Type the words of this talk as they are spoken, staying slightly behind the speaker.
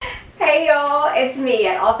Hey y'all, it's me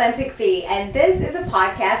at Authentic Fee, and this is a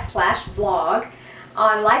podcast / vlog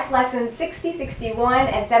on life lessons 60, 61,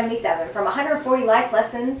 and 77 from 140 life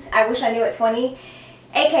lessons I wish I knew at 20,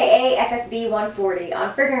 aka FSB 140,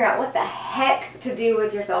 on figuring out what the heck to do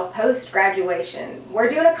with yourself post-graduation. We're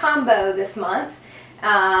doing a combo this month.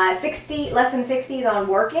 Lesson 60 is on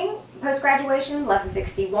working post-graduation, lesson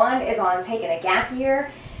 61 is on taking a gap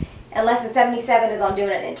year, and lesson 77 is on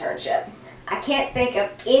doing an internship. I can't think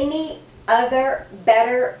of any other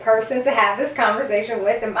better person to have this conversation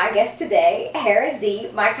with than my guest today, Hara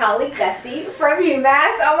Z, my colleague Bessie from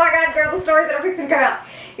UMass. Oh my God, girl, the stories that are fixing to come out.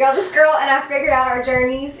 Y'all, this girl and I figured out our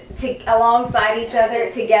journeys alongside each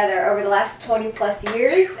other together over the last 20 plus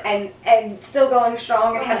years and still going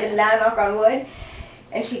strong and have been knock on wood.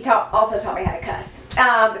 And she also taught me how to cuss.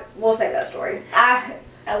 But we'll save that story. I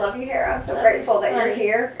love you, Hara. I'm so grateful that you're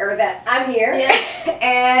here, or that I'm here. Yeah.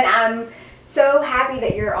 And I'm so happy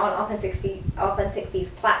that you're on Authentic Fee's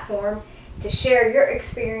platform to share your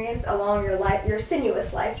experience along your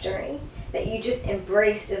sinuous life journey that you just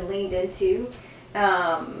embraced and leaned into.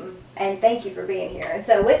 And thank you for being here. And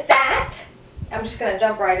so with that, I'm just going to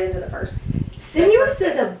jump right into the first. Sinuous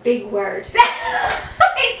is a big word.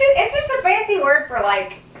 It's just a fancy word for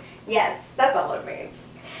yes, that's all it means.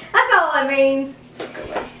 That's all it means. It's a good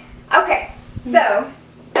word. Okay, so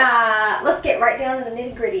let's get right down to the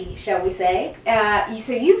nitty gritty, shall we say.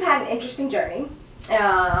 So you've had an interesting journey,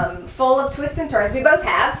 full of twists and turns. We both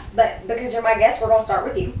have, but because you're my guest, we're going to start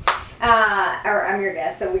with you. Or I'm your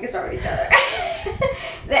guest, so we can start with each other.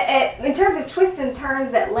 In terms of twists and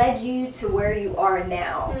turns that led you to where you are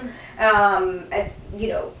now, as you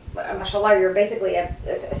know, mashallah, you're basically a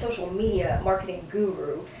social media marketing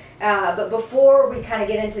guru. But before we kind of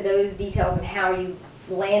get into those details and how you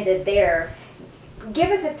landed there,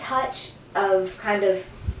 give us a touch of kind of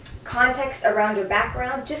context around your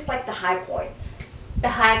background, just like the high points. The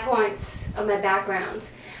high points of my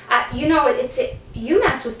background.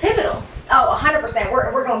 UMass was pivotal. Oh, 100%.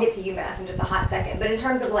 We're going to get to UMass in just a hot second. But in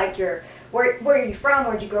terms of where are you from?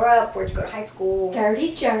 Where'd you grow up? Where'd you go to high school?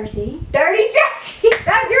 Dirty Jersey. Dirty Jersey.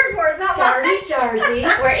 That's yours for us, not mine. Dirty Jersey.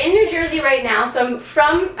 We're in New Jersey right now. So I'm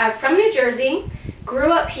from New Jersey,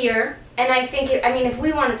 grew up here, and I think, if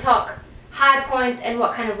we want to talk high points and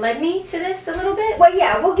what kind of led me to this a little bit. Well,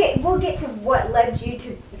 yeah, we'll get to what led you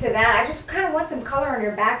to that. I just kind of want some color on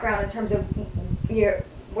your background in terms of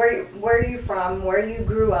where you from, where you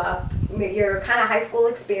grew up, your kind of high school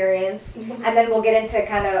experience, and then we'll get into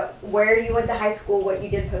kind of where you went to high school, what you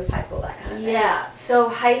did post high school, that kind of thing. Yeah, so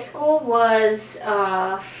high school was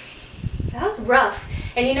that was rough.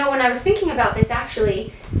 And when I was thinking about this,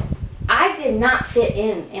 actually, I did not fit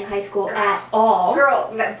in high school at all.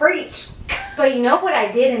 Girl, preach. But you know what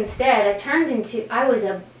I did instead? I was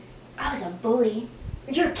a bully.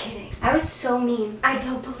 You're kidding. I was so mean. I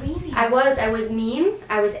don't believe you. I was mean.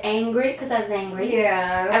 I was angry because I was angry.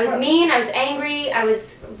 Yeah. I was mean. I was angry. I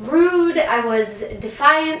was rude. I was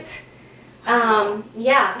defiant.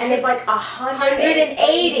 Yeah. And it's like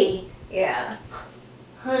 180. Yeah.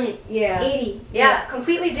 180. Yeah.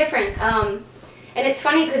 Completely different. And it's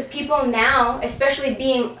funny because people now, especially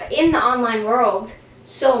being in the online world,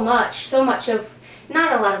 so much of,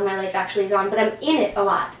 not a lot of my life actually is on, but I'm in it a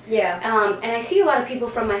lot. Yeah. And I see a lot of people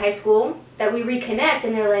from my high school that we reconnect,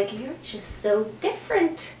 and they're like, you're just so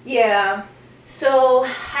different. Yeah. So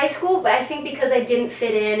high school, but I think because I didn't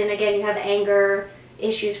fit in, and again, you have anger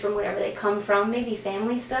issues from wherever they come from, maybe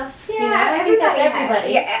family stuff. Yeah, I think that's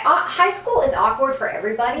everybody. High school is awkward for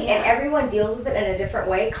everybody, and everyone deals with it in a different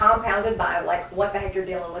way, compounded by what the heck you're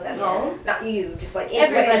dealing with at home. Not you, just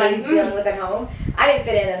everybody's dealing with at home. I didn't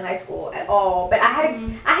fit in high school at all, but I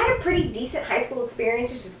had a pretty decent high school experience,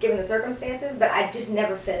 just given the circumstances, but I just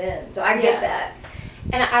never fit in, so I get that.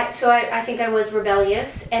 And I think I was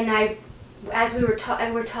rebellious, and as we were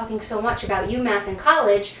talking so much about UMass in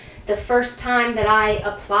college, the first time that I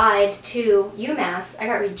applied to UMass, I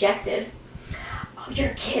got rejected. Oh,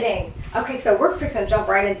 you're kidding. Okay, so we're fixing to jump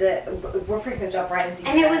right into UMass.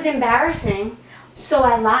 And it was embarrassing, so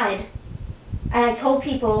I lied. And I told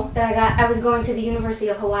people that I was going to the University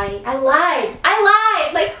of Hawaii. I lied.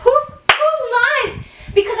 Like, who lies?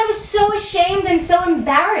 Because I was so ashamed and so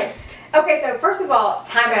embarrassed. Okay, so first of all,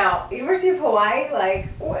 time out. University of Hawaii,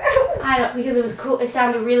 because it was cool. It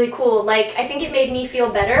sounded really cool. I think it made me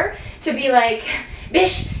feel better to be like,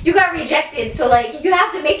 Bish, you got rejected, so you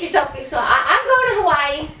have to make yourself feel, so I'm going to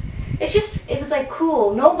Hawaii. It was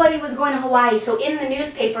cool. Nobody was going to Hawaii, so in the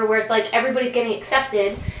newspaper where it's everybody's getting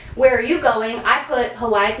accepted, where are you going? I put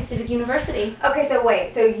Hawaii Pacific University. Okay, so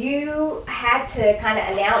wait. So you had to kind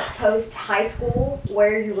of announce post high school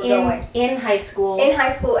where you were going? In high school. In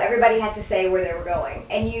high school, everybody had to say where they were going.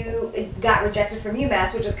 And you got rejected from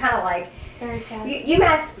UMass, which is kind of like... Very sad.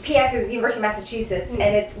 UMass, PS, is University of Massachusetts,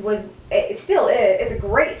 and it still is. It's a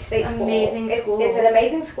great state school. Amazing school. It's an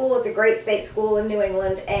amazing school. It's a great state school in New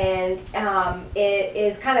England, and it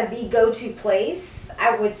is kind of the go-to place,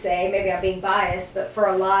 I would say. Maybe I'm being biased, but for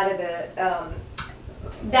a lot of the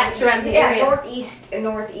that surrounding area. Northeast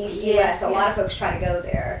U.S. A lot of folks try to go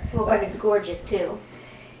there. Well, because it's gorgeous too.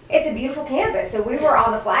 It's a beautiful campus. So we were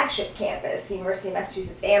on the flagship campus, University of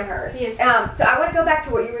Massachusetts Amherst. Yes. So I want to go back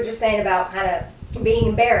to what you were just saying about kind of being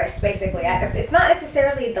embarrassed, basically. It's not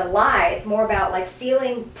necessarily the lie. It's more about like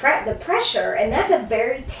feeling the pressure, and that's a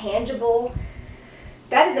very tangible.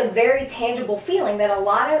 That is a very tangible feeling that a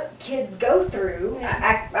lot of kids go through.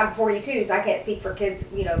 Yeah. I'm 42, so I can't speak for kids,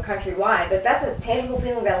 countrywide, but that's a tangible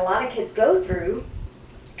feeling that a lot of kids go through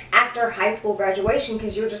after high school graduation,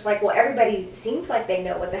 because you're just like, well, everybody seems like they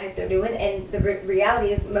know what the heck they're doing, and the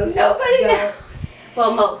reality is most folks don't. Knows.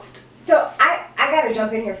 Well, most. So I got to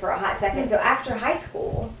jump in here for a hot second. So after high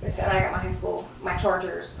school, and I got my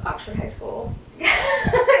Chargers, Oxford High School,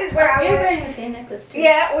 is where I went. You're wearing the same necklace too.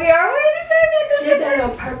 Yeah, we are wearing the same necklace. Did that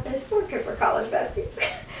on purpose. Because we're college besties.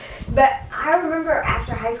 But I remember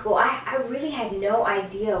after high school, I really had no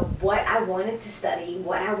idea what I wanted to study,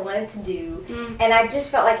 what I wanted to do. And I just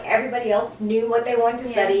felt like everybody else knew what they wanted to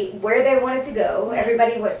study, where they wanted to go.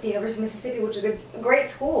 Everybody went to the University of Mississippi, which is a great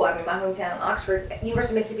school. I mean, my hometown, Oxford,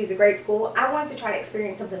 University of Mississippi is a great school. I wanted to try to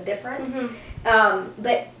experience something different.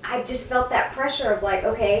 But I just felt that pressure of like,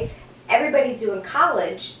 okay, everybody's doing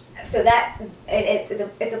college. So that, and it's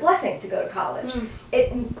a blessing to go to college.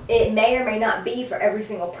 It may or may not be for every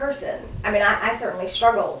single person. I mean, I certainly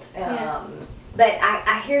struggled. But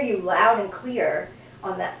I hear you loud and clear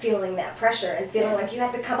on that, feeling that pressure and feeling like you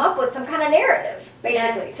had to come up with some kind of narrative,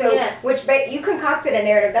 basically. Which you concocted a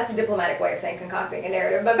narrative. That's a diplomatic way of saying concocting a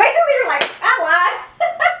narrative. But basically you're like,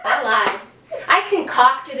 I lied. I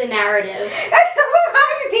concocted a narrative. I'm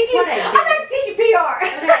going to teach you PR.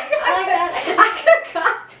 Okay, I like that.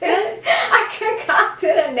 I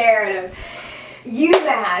concocted a narrative.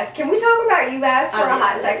 UMass. Can we talk about UMass for a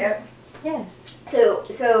hot second? Yes.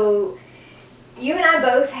 So you and I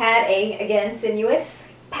both had a sinuous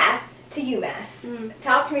path to UMass.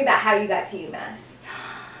 Talk to me about how you got to UMass.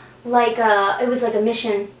 It was like a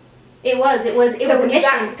mission. It was a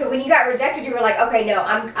mission. So when you got rejected, you were like, okay, no,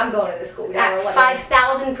 I'm going to this school. At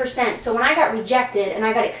 5,000%. So when I got rejected and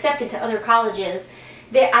I got accepted to other colleges,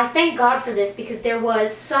 I thank God for this, because there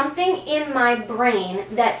was something in my brain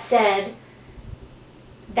that said,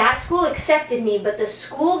 that school accepted me, but the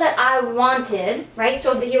school that I wanted, right?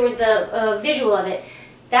 So here was the visual of it.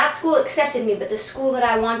 That school accepted me, but the school that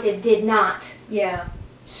I wanted did not. Yeah.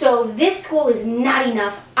 So this school is not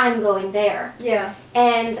enough. I'm going there. Yeah.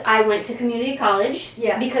 And I went to community college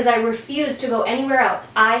because I refused to go anywhere else.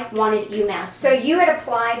 I wanted UMass. So you had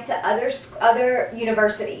applied to other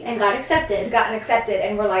universities and got accepted.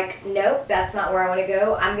 And were like, nope, that's not where I want to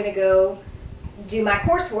go. I'm going to go do my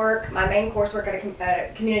coursework, my main coursework at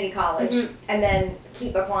a community college, and then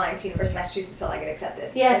keep applying to University of Massachusetts until I get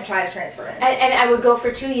accepted. Yes. And try to transfer in. And I would go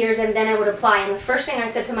for 2 years, and then I would apply. And the first thing I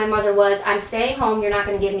said to my mother was, I'm staying home. You're not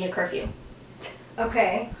going to give me a curfew.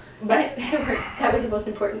 Okay. But it worked. That was the most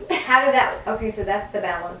important. How did that... Okay, so that's the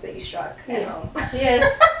balance that you struck at home. Yes.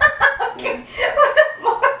 Okay.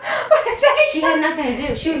 She had nothing to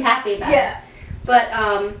do. She was happy about it.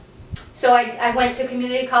 But, so I went to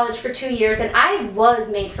community college for 2 years, and I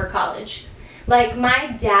was made for college. Like,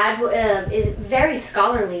 my dad is very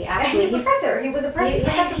scholarly, actually. He's a professor. He was a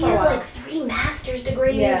professor. He has like 3 master's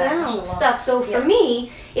degrees, I don't know, stuff. So for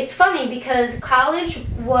me, it's funny because college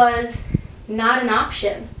was not an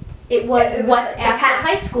option. It was what's after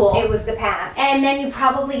high school. It was the path. And then you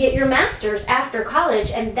probably get your master's after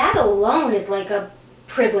college, and that alone is like a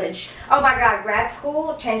privilege. Oh my God, grad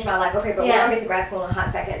school changed my life. Okay, but we're gonna get to grad school in a hot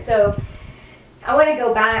second. So I want to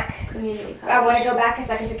go back. Community college. I want to go back a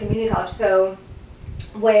second to community college. So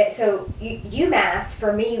UMass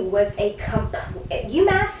for me was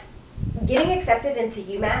UMass. Getting accepted into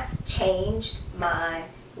UMass changed my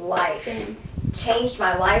life. Same. Changed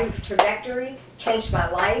my life trajectory. Changed my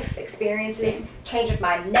life experiences. Same. Changed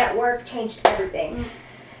my network. Changed everything.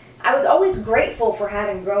 I was always grateful for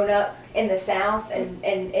having grown up in the South and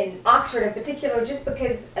in Oxford in particular, just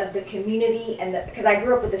because of the community and because I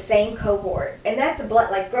grew up with the same cohort, and that's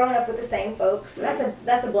like growing up with the same folks.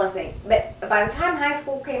 That's a blessing. But by the time high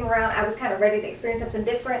school came around, I was kind of ready to experience something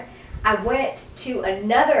different. I went to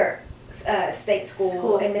another state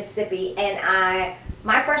school in Mississippi, and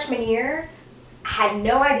my freshman year, had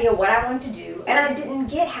no idea what I wanted to do, and I didn't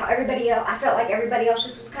get how everybody else. I felt like everybody else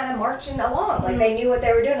just was kind of marching along, like they knew what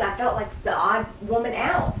they were doing. And I felt like the odd woman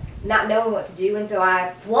out, not knowing what to do, and so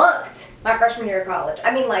I flunked my freshman year of college. I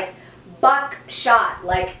mean, like buckshot,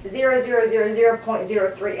 like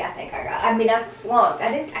 0.03. I think I got. I mean, I flunked. I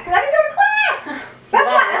didn't because I didn't go to class.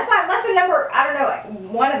 That's why lesson number, I don't know,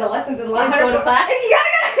 one of the lessons in the lesson go to class. Is you gotta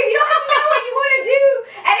go. You don't have to know what you want to do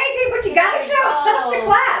at 18, but you gotta show up to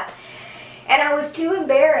class. And I was too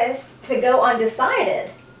embarrassed to go undecided,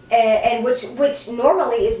 and which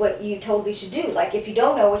normally is what you totally should do. Like if you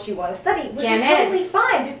don't know what you want to study, which is totally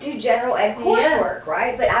fine, just do general ed coursework,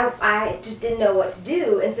 right? But I just didn't know what to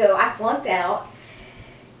do, and so I flunked out,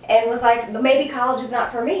 and was like, maybe college is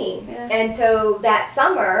not for me. Yeah. And so that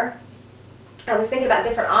summer, I was thinking about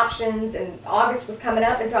different options, and August was coming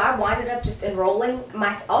up, and so I winded up just enrolling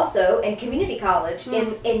also in community college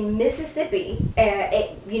in Mississippi.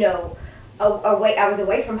 I was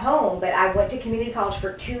away from home, but I went to community college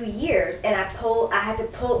for 2 years, and I had to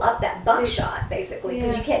pull up that buckshot basically,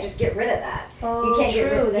 because you can't just get rid of that. Oh, you can't true.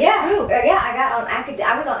 Get rid of, That's true.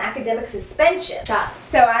 I was on academic suspension.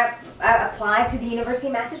 So I applied to the University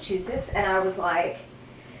of Massachusetts, and I was like,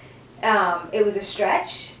 it was a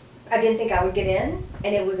stretch. I didn't think I would get in,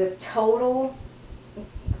 and it was a total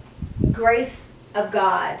grace of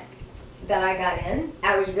God that I got in.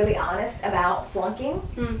 I was really honest about flunking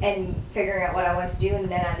and figuring out what I wanted to do, and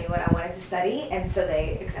then I knew what I wanted to study, and so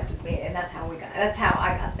they accepted me, and that's how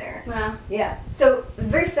I got there. Wow. Yeah. So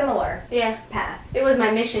very similar. Yeah. Path. It was my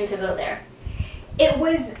mission to go there. It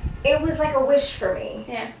was like a wish for me.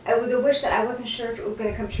 Yeah. It was a wish that I wasn't sure if it was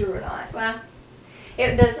going to come true or not. Wow.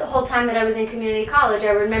 The whole time that I was in community college,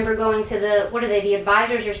 I remember going to the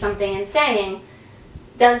advisors or something, and saying,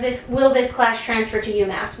 will this class transfer to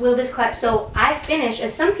UMass? Will this class? So I finished,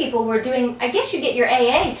 and some people were doing, I guess you get your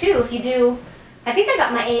AA too if you do. I think I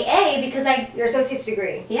got my AA because your associate's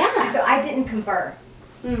degree. Yeah. So I didn't confer.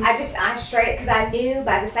 I straight, because I knew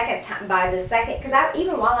because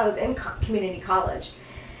even while I was in community college,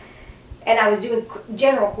 and I was doing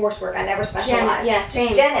general coursework, I never specialized.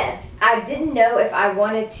 Same. Gen Ed. I didn't know if I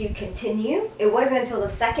wanted to continue. It wasn't until the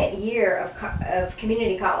second year of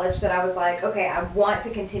community college that I was like, okay, I want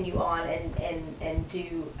to continue on and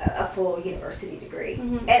do a full university degree.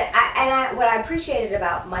 And what I appreciated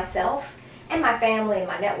about myself and my family and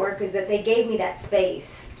my network is that they gave me that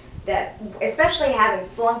space, that especially having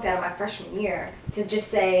flunked out of my freshman year, to just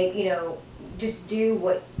say, just do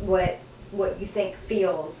what you think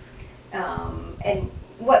feels and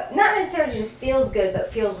what not necessarily just feels good,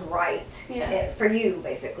 but feels right for you,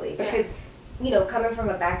 basically. Because coming from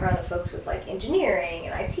a background of folks with like engineering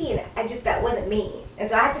and IT, and that wasn't me, and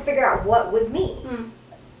so I had to figure out what was me.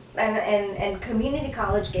 And community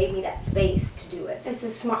college gave me that space to do it. This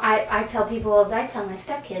is smart. I tell my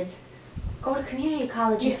stepkids, go to community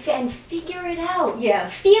college and figure it out. Yeah.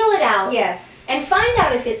 Feel it out. Yes. And find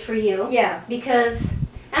out if it's for you. Yeah. Because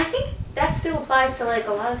I think that still applies to like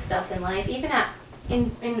a lot of stuff in life, even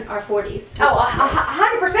in our 40s. Oh,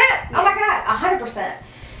 100%. Yeah. Oh my God, 100%.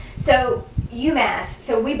 So UMass.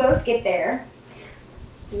 So we both get there.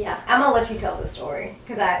 Yeah. I'm gonna let you tell the story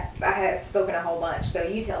because I have spoken a whole bunch. So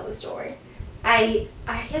you tell the story. I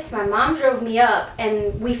guess my mom drove me up,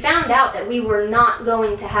 and we found out that we were not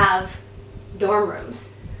going to have dorm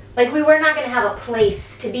rooms. Like, we were not going to have a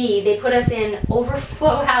place to be. They put us in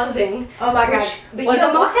overflow housing. Oh my gosh. Which was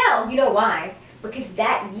a motel. You know why? Because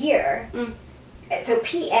that year, so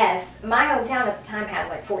P.S., my hometown at the time had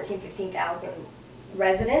like 15,000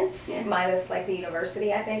 residents, minus like the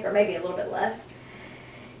university, I think, or maybe a little bit less.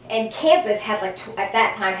 And campus had at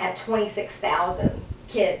that time had 26,000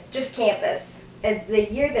 kids, just campus. And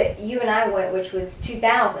the year that you and I went, which was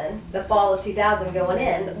 2000, the fall of 2000 going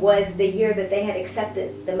in, was the year that they had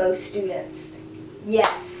accepted the most students.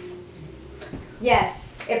 Yes.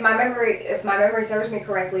 If my memory serves me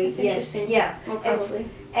correctly. That's interesting. Yeah. Well, probably.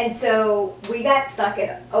 And so we got stuck in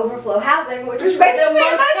overflow housing, which was basically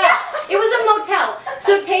a motel. It was a motel.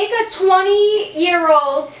 So take a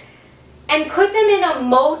 20-year-old and put them in a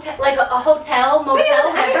motel, like a hotel, motel,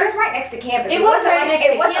 it was right next to campus. It was right next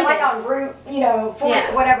to campus. It wasn't like on route,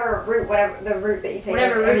 whatever the route that you take.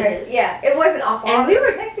 Whatever route it is. Yeah, it wasn't off. And we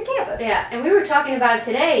were next to campus. Yeah, and we were talking about it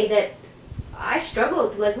today that I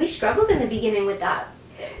struggled. Like, we struggled in the beginning with that.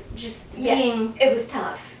 Just being. It was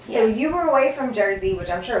tough. So you were away from Jersey, which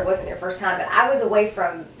I'm sure it wasn't your first time, but I was away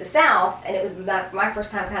from the South, and it was my first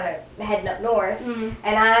time kind of heading up north.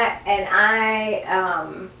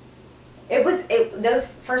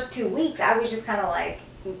 Those first 2 weeks, I was just kind of like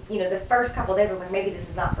the first couple of days I was like, maybe this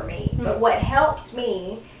is not for me. But what helped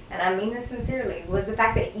me, and I mean this sincerely, was the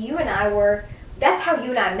fact that you and I that's how you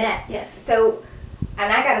and I met. Yes. So,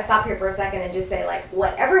 and I got to stop here for a second and just say, like,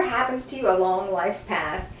 whatever happens to you along life's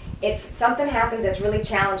path, if something happens that's really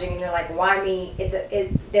challenging and you're like, why me?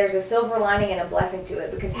 There's a silver lining and a blessing to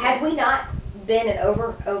it, because had we not been in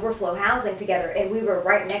overflow housing together, and we were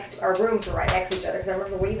our rooms were right next to each other, because I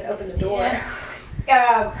remember we even opened the door. Yeah.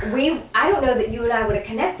 I don't know that you and I would have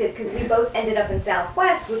connected, because we both ended up in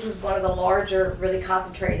Southwest, which was one of the larger, really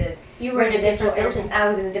concentrated. You were in a different building. I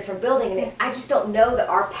was in a different building, and I just don't know that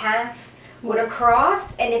our paths would have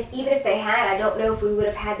crossed, and even if they had, I don't know if we would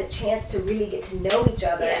have had the chance to really get to know each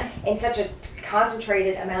other in such a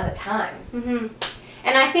concentrated amount of time. Mm-hmm.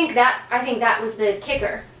 And I think that was the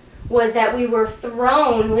kicker, was that we were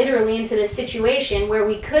thrown literally into this situation where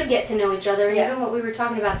we could get to know each other, and even what we were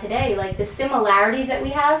talking about today, like the similarities that we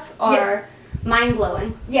have are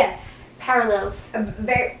mind-blowing. Yes. Parallels.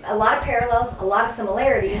 A lot of parallels, a lot of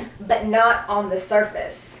similarities, but not on the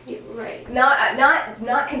surface. Right.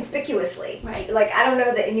 Not conspicuously. Right. Like, I don't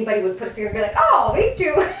know that anybody would put us together and be like, oh, these two,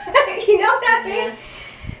 you know what I mean?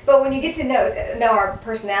 But when you get to know our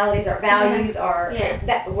personalities, our values,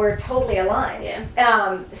 that we're totally aligned.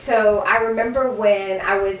 Yeah. So I remember when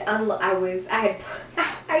I used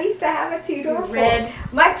to have a two-door Ford.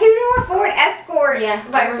 My two-door Ford Escort. Yeah,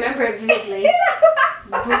 I remember it vividly.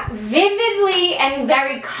 Vividly and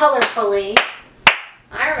very colorfully.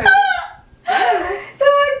 I remember. So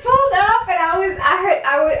I pulled up and I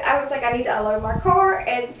was like, I need to unload my car,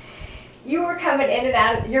 and you were coming in and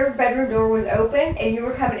out. Your bedroom door was open, and you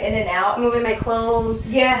were coming in and out, moving my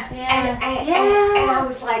clothes. Yeah. And I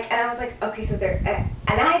was like, okay, so there,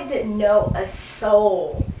 and I didn't know a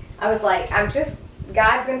soul. I was like, God's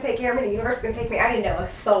gonna take care of me. The universe is gonna take me. I didn't know a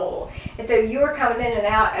soul. And so you were coming in and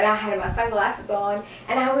out, and I had my sunglasses on,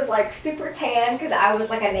 and I was like super tan because I was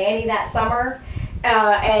like a nanny that summer.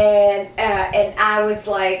 And I was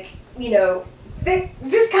like, thick,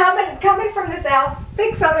 just coming from the South,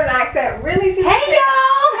 thick Southern accent, really super thick. Hey,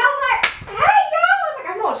 y'all! And I was like, hey, y'all! I was like,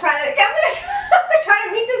 I'm gonna try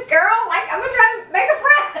to meet this girl. Like, I'm gonna try to make a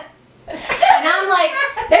friend. And I'm like,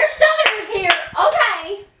 there's Southerners here.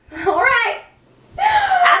 Okay. All right.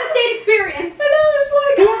 Out-of-state experience. And I was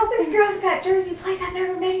like, oh, this girl's got Jersey plates. I've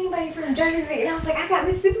never met anybody from Jersey. And I was like, I got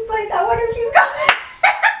Mississippi plates. I wonder if she's going.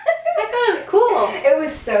 I thought it was cool. It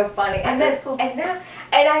was so funny. And that was cool. And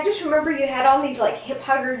I just remember you had on these like hip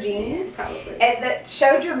hugger jeans, probably, and that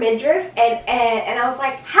showed your midriff, and I was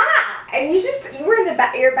like, hi, and you were in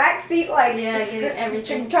your back seat, like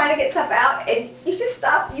everything, trying to get stuff out, and you just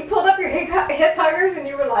stopped. You pulled up your hip huggers, and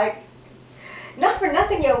you were like, not for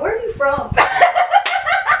nothing, yo, where are you from?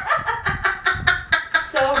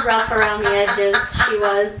 So rough around the edges, she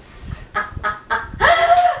was.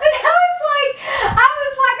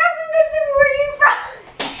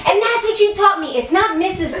 And that's what you taught me. It's not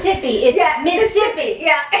Mississippi. It's Mississippi.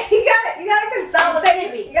 Yeah, you gotta consolidate.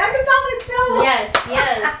 Mississippi. You gotta consolidate syllables.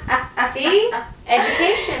 Yes. See,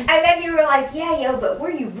 education. And then you were like, yeah, yo, but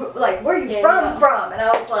where you from? And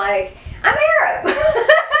I was like, I'm Arab.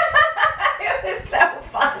 It was so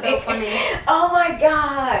funny. So funny. Oh my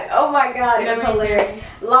god. It was hilarious.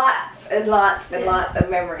 Lots and lots of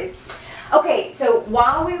memories. Okay, so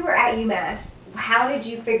while we were at UMass, how did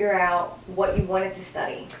you figure out what you wanted to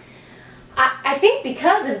study? I think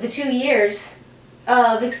because of the 2 years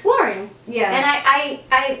of exploring. Yeah. And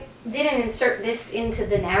I didn't insert this into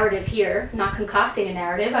the narrative here, not concocting a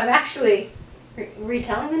narrative. I'm actually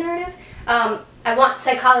retelling the narrative. I want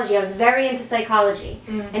psychology. I was very into psychology.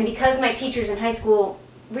 Mm-hmm. And because my teachers in high school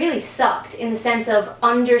really sucked in the sense of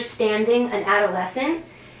understanding an adolescent,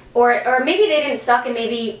 or maybe they didn't suck and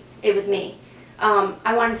maybe it was me.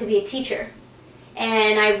 I wanted to be a teacher.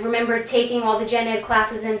 And I remember taking all the gen ed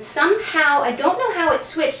classes, and somehow, I don't know how it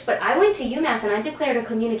switched, but I went to UMass and I declared a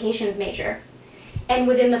communications major. And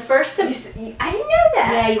within the first semester... I didn't know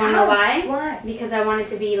that. Yeah, you want to know why? Why? Because I wanted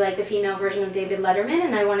to be like the female version of David Letterman,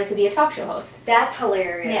 and I wanted to be a talk show host. That's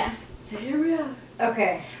hilarious. Yeah.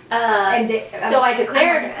 Okay. So I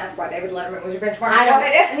declared... I'm not going to ask why David Letterman was your benchmark. I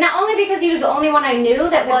don't. Not only because he was the only one I knew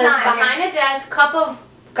that was behind a desk, cup of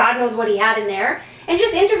God knows what he had in there, and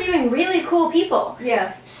just interviewing really cool people.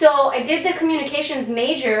 Yeah. So I did the communications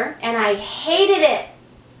major, and I hated it.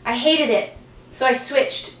 So I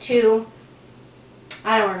switched to,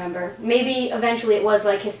 I don't remember, maybe eventually it was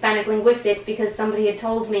like Hispanic linguistics, because somebody had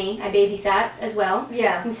told me, I babysat as well.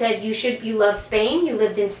 Yeah. And said, you love Spain, you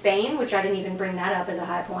lived in Spain, which I didn't even bring that up as a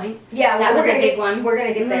high point. Yeah. That was a big one. We're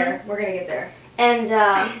going to get there. We're going to get there. And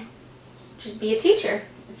just be a teacher.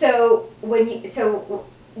 So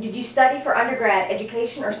did you study for undergrad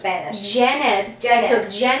education or Spanish? Gen Ed. I took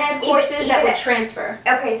Gen Ed courses that would transfer.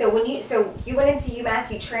 Okay, so you went into UMass,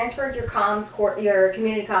 you transferred your your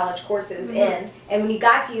community college courses in, and when you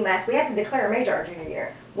got to UMass, we had to declare a major our junior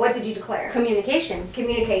year. What did you declare? Communications. And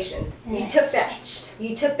you took that.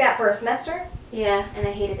 You took that for a semester. Yeah, and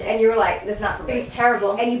I hated it. And you were like, "This is not for me." It was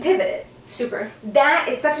terrible. And you pivoted. Super. That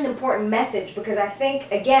is such an important message because I think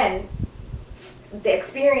again, the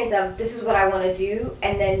experience of this is what I want to do,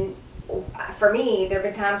 and then for me, there have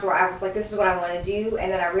been times where I was like, this is what I want to do, and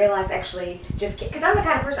then I realized actually just because I'm the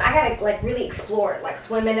kind of person I gotta like really explore it, like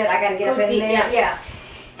swim in it. I gotta get up in deep, there, yeah.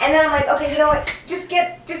 And then I'm like, okay, you know what? Just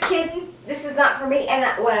kidding. This is not for me. And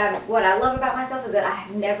what I love about myself is that I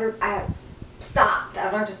have stopped.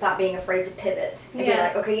 I've learned to stop being afraid to pivot and be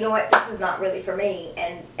like, okay, you know what? This is not really for me.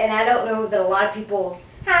 And I don't know that a lot of people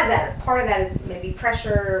have that. Part of that is maybe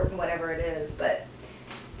pressure, whatever it is, but.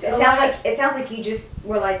 It sounds like you just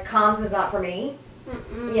were like, comms is not for me.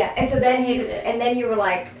 Mm-mm. Yeah, and so then you were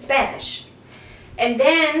like, Spanish. And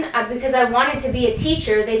then because I wanted to be a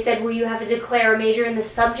teacher, they said, well, you have to declare a major in the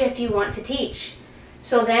subject you want to teach.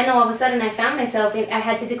 So then all of a sudden I found myself I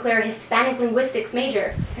had to declare a Hispanic linguistics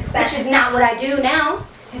major, which is not what I do now.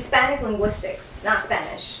 Hispanic linguistics, not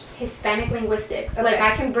Spanish. Hispanic linguistics. Okay. Like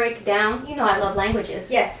I can break down. I love languages.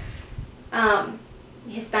 Yes.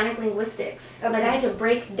 Hispanic linguistics. Okay. Like I had to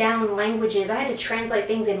break down languages. I had to translate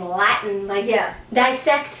things in Latin.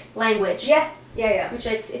 Dissect language. Yeah. Which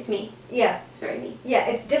it's me. Yeah. It's very me. Yeah,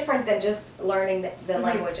 it's different than just learning the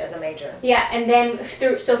language as a major. Yeah, and then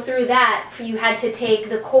through that, you had to take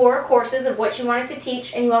the core courses of what you wanted to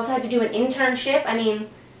teach, and you also had to do an internship.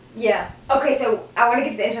 Yeah. Okay, so I want to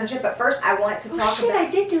get to the internship, but first I want to talk about... I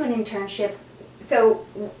did do an internship. So,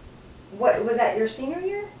 what was that, your senior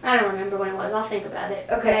year? I don't remember when it was. I'll think about it.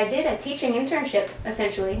 Okay. But I did a teaching internship,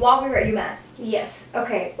 essentially. While we were at UMass? Yes.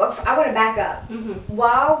 Okay. Well, I want to back up. Mm-hmm.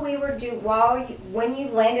 When you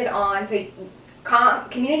landed on,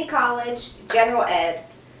 community college, general ed,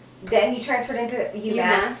 then you transferred into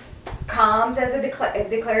UMass. Comms as a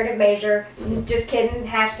declarative major. Just kidding.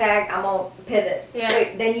 Hashtag, I'm going to pivot. Yeah. So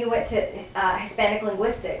then you went to Hispanic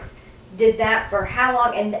linguistics. Did that for how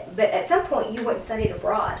long? But at some point you went and studied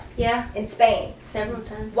abroad. Yeah. In Spain. Several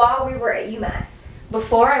times. While we were at UMass.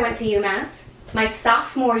 Before I went to UMass, my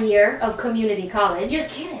sophomore year of community college. You're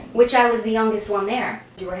kidding. Which I was the youngest one there.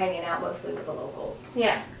 You were hanging out mostly with the locals.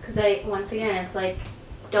 Yeah, because once again, it's like,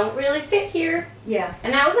 don't really fit here. Yeah.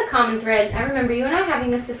 And that was a common thread. I remember you and I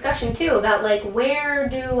having this discussion too about like, where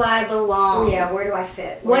do I belong? Oh, yeah, where do I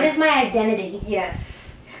fit? What is my identity? Yes.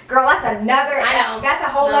 Girl, that's another. I know. That's a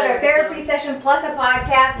whole other therapy session plus a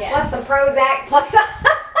podcast plus the Prozac plus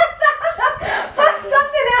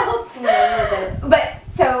something else. Yeah, a little bit. But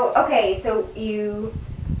so you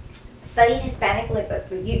studied Hispanic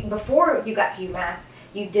before you got to UMass.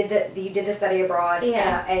 You did the study abroad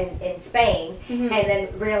and in Spain, and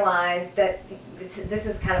then realized that this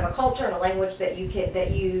is kind of a culture and a language that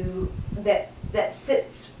that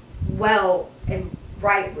sits well and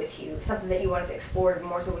right with you, something that you wanted to explore even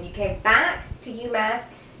more. So when you came back to UMass,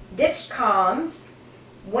 ditched comms,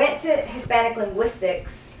 went to Hispanic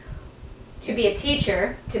linguistics to be a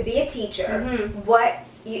teacher.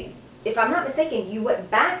 If I'm not mistaken, you went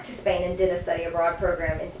back to Spain and did a study abroad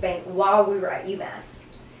program in Spain while we were at UMass.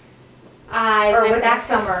 I went back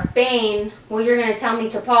to Spain. Well, you're going to tell me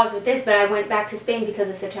to pause with this, but I went back to Spain because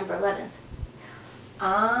of September 11th.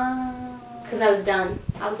 Because I was done.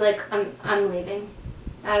 I was like, I'm leaving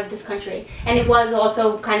out of this country. And it was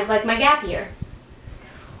also kind of like my gap year.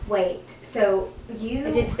 Wait, so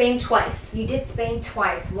I did Spain twice. You did Spain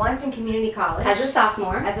twice. Once in community college. As a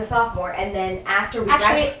sophomore. And then after we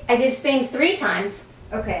Actually, I did Spain 3 times.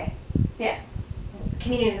 Okay. Yeah.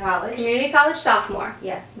 Community college, sophomore.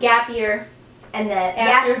 Yeah. Gap year. And then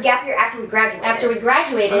gap year after we graduated. I'm going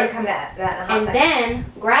to come to that in a hot second. And then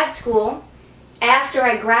grad school. After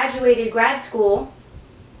I graduated grad school,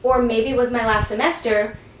 or maybe it was my last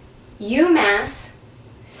semester, UMass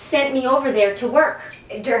sent me over there to work.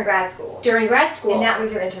 During grad school? During grad school. And that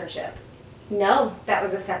was your internship? No. That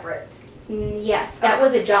was a separate? Yes, that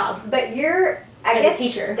was a job. But I guess a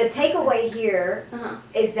teacher. The takeaway here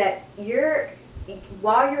is that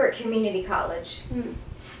while you're at community college,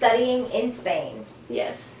 studying in Spain.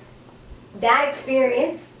 Yes. That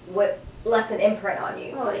experience left an imprint on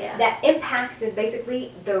you. Oh, yeah. That impacted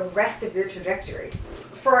basically the rest of your trajectory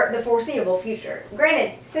for the foreseeable future.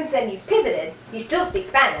 Granted, since then you've pivoted. You still speak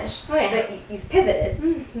Spanish. Oh, yeah. But you've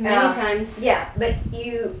pivoted. Many times. Yeah, but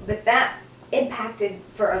that impacted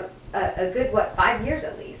for a good, 5 years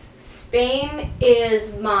at least? Spain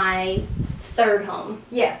is my third home.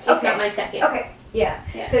 Yeah. If not my second. Okay. Yeah.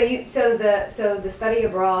 So the study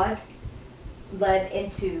abroad led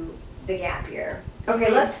into the gap year. Okay,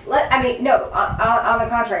 Mm-hmm. on the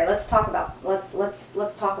contrary, let's talk about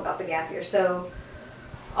the gap year. So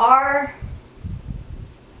our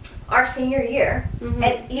senior year, Mm-hmm.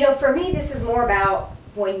 and for me this is more about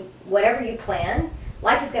when whatever you plan,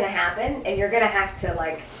 life is going to happen and you're going to have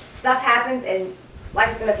to stuff happens and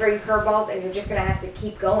life is going to throw you curveballs and you're just going to have to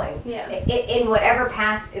keep going. Yeah. In whatever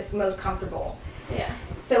path is most comfortable. Yeah.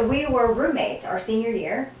 So we were roommates our senior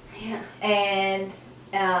year. Yeah. And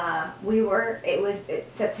it was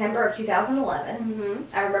September of 2011.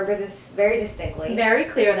 Mm-hmm. I remember this very distinctly. Very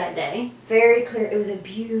clear that day. Very clear. It was a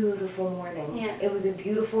beautiful morning. Yeah. It was a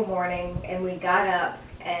beautiful morning, and we got up,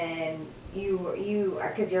 and you,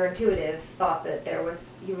 because you're intuitive, thought that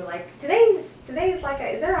you were like, today's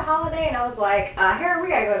is there a holiday? And I was like, here, we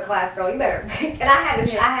gotta go to class, girl. You better. And I had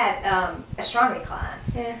astronomy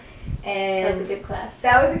class. Yeah. And that was a good class.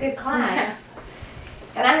 That was a good class. Yeah.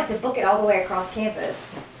 And I had to book it all the way across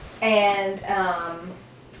campus. And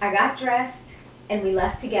I got dressed, and we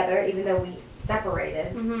left together, even though we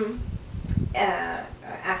separated Mm-hmm.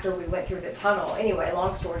 After we went through the tunnel. Anyway,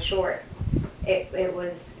 long story short, it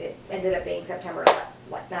ended up being September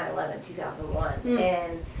 9/11, 2001. Mm.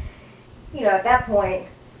 And, at that point,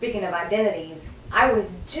 speaking of identities, I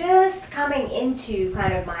was just coming into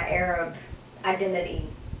kind of my Arab identity.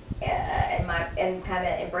 And kind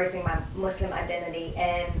of embracing my Muslim identity,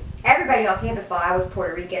 and everybody on campus thought I was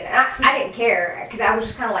Puerto Rican, and I didn't care because I was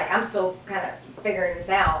just kind of like, I'm still kind of figuring this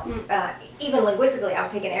out. Even linguistically, I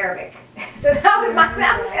was taking Arabic, so that was and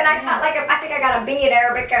I got I think I got a B in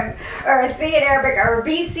Arabic or a C in Arabic or a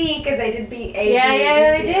BC because they did B A.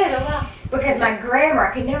 Yeah, they did. Oh wow. Because my grammar,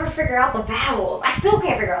 I could never figure out the vowels. I still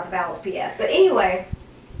can't figure out the vowels. P.S. But anyway,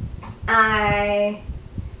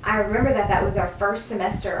 I remember that was our first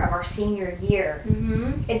semester of our senior year.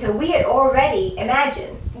 Mm-hmm. And so we had already,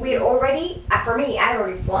 for me, I had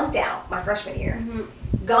already flunked out my freshman year.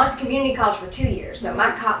 Mm-hmm. Gone to community college for 2 years. So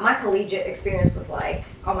my collegiate experience was like,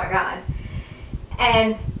 oh my God.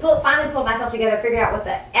 And finally pulled myself together, figured out what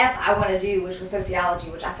the F I want to do, which was sociology,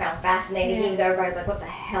 which I found fascinating. Yeah. Even though everybody's like, what the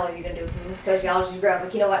hell are you going to do with sociology degree? I was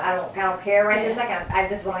like, you know what, I don't care right this second.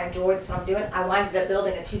 This is what I enjoy, this is what I'm doing. I wound up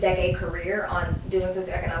building a 2-decade career on doing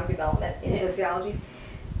socioeconomic development in sociology.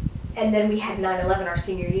 And then we had 9/11 our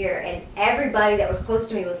senior year, and everybody that was close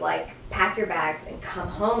to me was like, pack your bags and come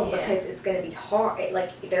home because it's going to be hard.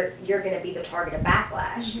 You're going to be the target of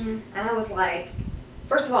backlash. Mm-hmm. And I was like,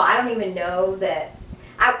 first of all, I don't even know that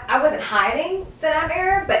I wasn't hiding that I'm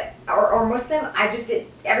Arab, or Muslim. I just did.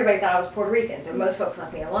 Everybody thought I was Puerto Rican, so most folks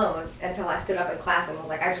left me alone until I stood up in class and was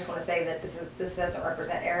like, I just want to say that this doesn't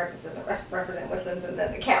represent Arabs, this doesn't represent Muslims, and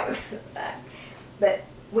then the cat was back. But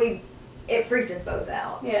it freaked us both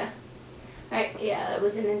out. Yeah. That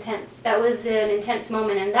was an intense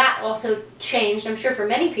moment, and that also changed. I'm sure for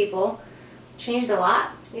many people, changed a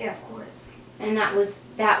lot. Yeah, of course. And that was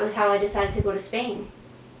how I decided to go to Spain.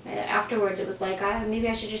 Afterwards, it was like, maybe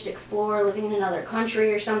I should just explore living in another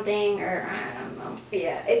country or something, or I don't know.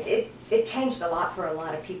 Yeah, it changed a lot for a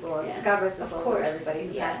lot of people. And yeah. God rest the souls of everybody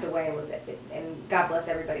who yeah. passed away and God bless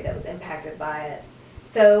everybody that was impacted by it.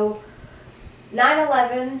 So,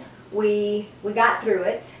 9/11, we got through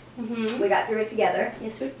it. Mm-hmm. We got through it together.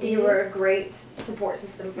 Yes, we did. You were a great support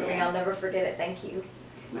system for me. Yeah. I'll never forget it. Thank you.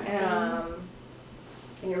 My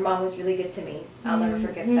and your mom was really good to me. I'll never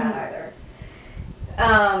forget Mm-hmm. that either.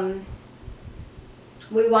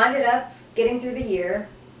 We winded up getting through the year.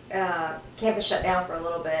 Campus shut down for a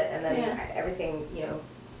little bit, and then everything,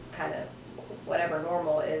 kind of whatever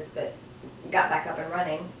normal is, but got back up and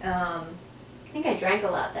running. I think I drank a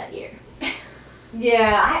lot that year.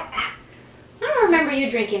 Yeah, I don't remember you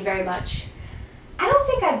drinking very much. I don't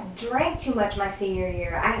think I drank too much my senior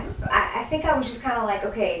year. I think I was just kind of like,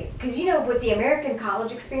 okay, because with the American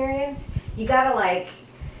college experience, you gotta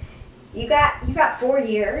you got 4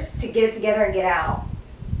 years to get it together and get out.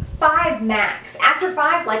 5 max. After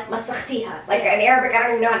 5, masakhtiha. In Arabic, I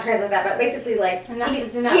don't even know how to translate that, but basically enough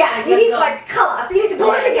is enough. Yeah, you need khalas. You need to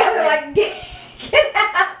pull it together, get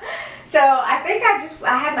out. So I think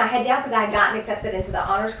I had my head down because I had gotten accepted into the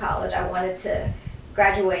honors college. I wanted to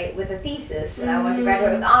graduate with a thesis, and I wanted to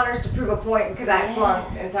graduate with honors to prove a point because I had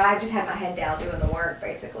flunked, and so I just had my head down doing the work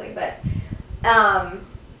basically. But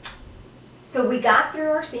so we got through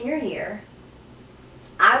our senior year.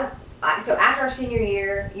 So after our senior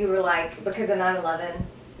year, you were like, because of 9/11,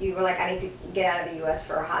 you were like, I need to get out of the U.S.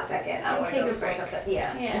 for a hot second. I want to go explore something.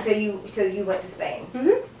 Yeah. And so you went to Spain.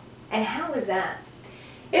 Mm-hmm. And how was that?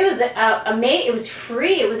 It was it was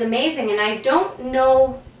free. It was amazing, and I don't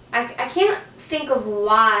know. I can't think of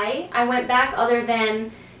why I went back other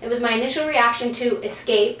than it was my initial reaction to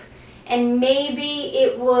escape, and maybe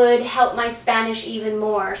it would help my Spanish even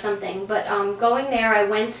more or something. But going there, I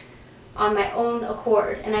went on my own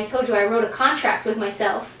accord, and I told you I wrote a contract with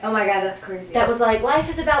myself. Oh my God, that's crazy. That was like, life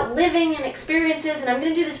is about living and experiences, and I'm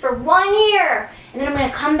going to do this for 1 year, and then I'm going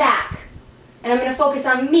to come back, and I'm going to focus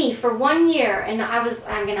on me for 1 year, and I'm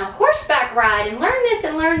going to horseback ride and learn this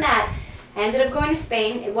and learn that. I ended up going to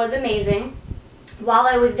Spain. It was amazing. While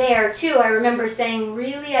I was there, too, I remember saying,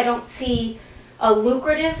 really, I don't see a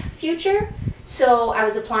lucrative future, so I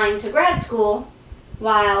was applying to grad school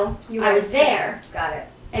while I was there. Got it.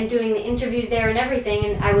 And doing the interviews there and everything,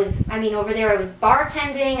 and over there I was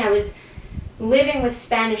bartending, I was living with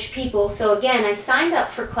Spanish people, so again, I signed up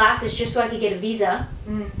for classes just so I could get a visa,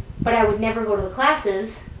 but I would never go to the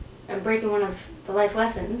classes. I'm breaking one of the life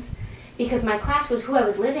lessons, because my class was who I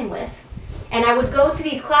was living with, and I would go to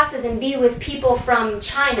these classes and be with people from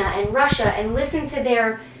China and Russia and listen to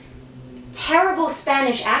their terrible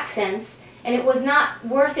Spanish accents, and it was not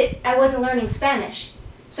worth it. I wasn't learning Spanish.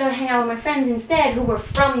 So I would hang out with my friends instead who were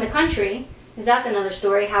from the country, because that's another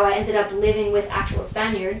story, how I ended up living with actual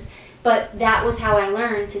Spaniards. But that was how I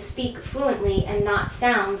learned to speak fluently and not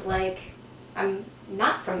sound like I'm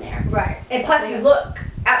not from there. Right. And plus you look,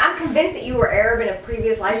 I'm convinced that you were Arab in a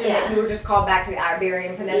previous life and that you were just called back to the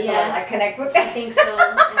Iberian Peninsula and like connect with them. I think so.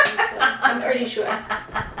 I'm pretty sure.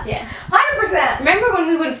 Yeah. 100%. Remember when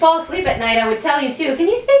we would fall asleep at night, I would tell you too, can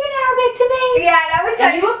you speak in Arabic to me? Yeah, and I would tell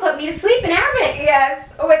and you would put me to sleep in Arabic. Yes.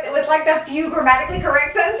 With like the few grammatically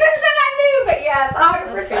correct sentences that I knew, but yes,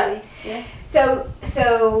 100%. That's yeah.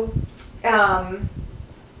 So,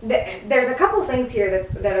 there's a couple things here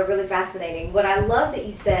that are really fascinating. What I love that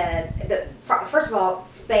you said, that first of all,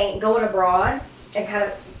 Spain, going abroad and kind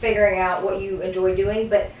of figuring out what you enjoy doing,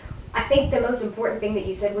 but I think the most important thing that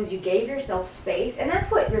you said was you gave yourself space, and that's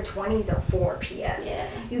what your 20s are for, P.S. Yeah.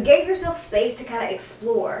 You gave yourself space to kind of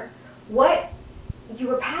explore what you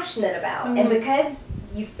were passionate about, and because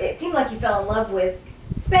it seemed like you fell in love with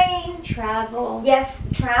Spain, travel. Yes,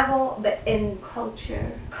 travel, but in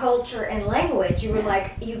culture and language, you were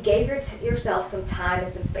like, you gave yourself some time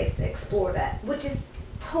and some space to explore that, which is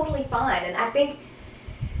totally fine. And I think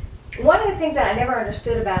one of the things that I never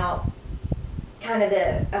understood about kind of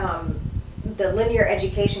the linear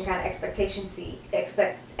education kind of expectancy.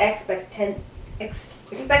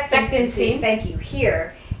 Thank you.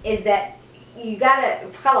 Here is that you gotta,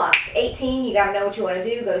 18, you gotta know what you want to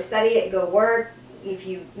do, go study it, go work. If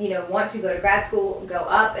you want to go to grad school, go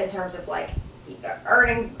up in terms of like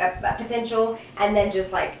earning a potential, and then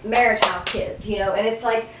just like marriage, house, kids, and it's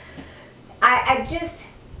like, I just,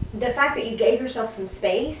 the fact that you gave yourself some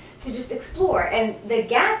space to just explore, and the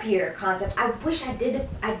gap year concept, I wish I did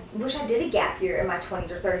a gap year in my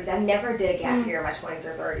 20s or 30s. I never did a gap year in my 20s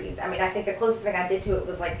or 30s. I mean, I think the closest thing I did to it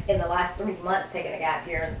was like in the last 3 months taking a gap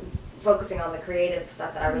year and focusing on the creative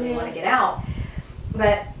stuff that I really want to get out.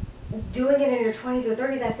 But doing it in your 20s or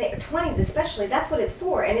 30s, I think 20s especially, that's what it's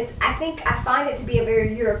for. And I find it to be a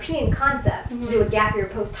very European concept to do a gap year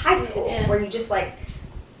post high school, where you just like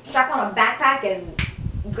strap on a backpack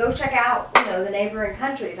and go check out the neighboring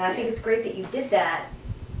countries. And I think it's great that you did that,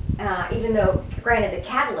 even though granted the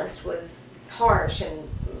catalyst was harsh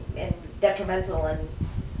and detrimental and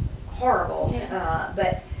horrible,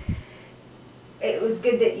 but it was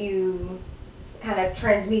good that you kind of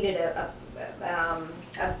transmuted a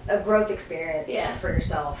growth experience for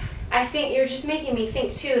yourself. I think you're just making me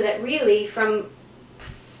think too that really from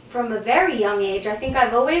a very young age, I think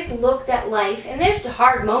I've always looked at life, and there's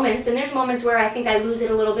hard moments, and there's moments where I think I lose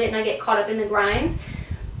it a little bit and I get caught up in the grinds,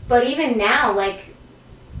 but even now, like,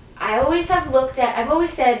 I've always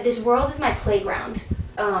said this world is my playground.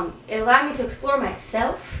 It allowed me to explore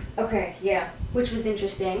myself. Okay, yeah. Which was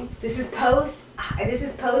interesting. This is post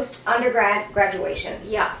undergrad graduation.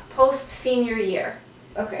 Yeah, post senior year.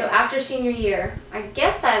 Okay. So after senior year, I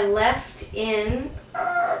guess I left in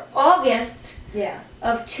August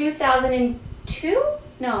of 2002?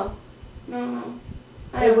 No.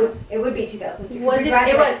 It would be 2002. Was it?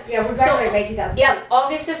 It was. Yeah, we graduated May 2002. Yeah,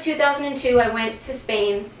 August of 2002, I went to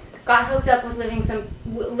Spain, got hooked up with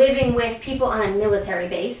living with people on a military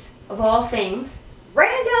base, of all things.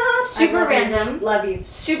 Random! Super random. Love you.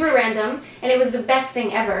 Super random. And it was the best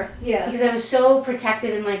thing ever. Yeah. Because I was so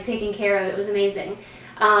protected and like taken care of. It was amazing.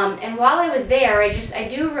 And while I was there, I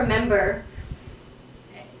do remember,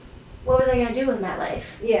 what was I going to do with my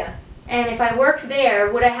life? Yeah. And if I worked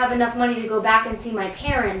there, would I have enough money to go back and see my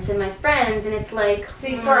parents and my friends? And it's like... So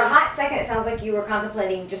for a hot second, it sounds like you were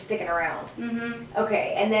contemplating just sticking around. Mm-hmm.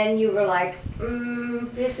 Okay, and then you were like,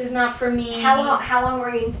 this is not for me. How long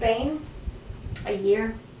were you in Spain? A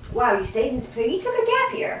year. Wow, you stayed in, so you took a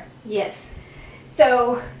gap year. Yes.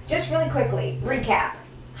 So, just really quickly, recap.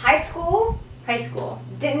 High school,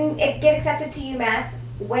 didn't get accepted to UMass,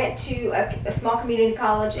 went to a small community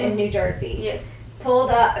college in New Jersey. Yes.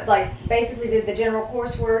 Pulled up, basically did the general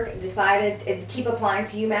coursework, decided to keep applying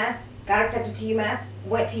to UMass, got accepted to UMass,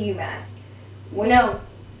 went to UMass. No.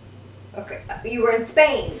 Okay, you were in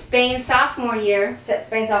Spain. Spain sophomore year.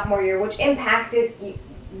 Spain sophomore year, which impacted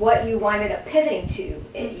what you winded up pivoting to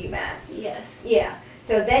at UMass. Yes. Yeah.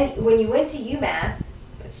 So then when you went to UMass,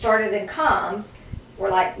 started in comms, were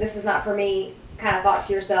like, this is not for me, kind of thought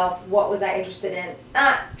to yourself, what was I interested in?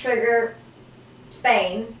 Trigger,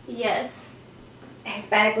 Spain. Yes.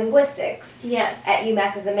 Hispanic linguistics. Yes. At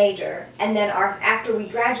UMass as a major. And then after we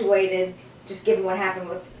graduated, just given what happened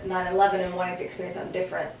with 9/11 and wanting to experience something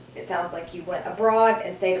different, it sounds like you went abroad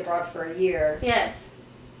and stayed abroad for a year. Yes.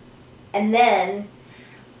 And then...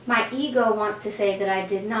 My ego wants to say that I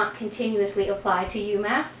did not continuously apply to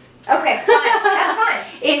UMass. Okay, fine. That's fine.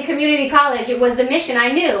 In community college, it was the mission.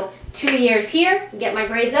 I knew 2 years here, get my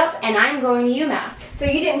grades up, and I'm going to UMass. So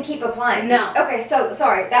you didn't keep applying? No. Okay, so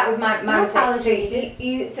sorry, that was my mistake.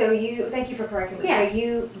 Apology. So you thank you for correcting me. Yeah. So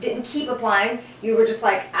you didn't keep applying. You were just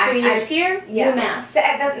like 2 years here, yeah. UMass. So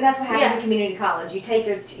that's what happens Yeah. in community college. You take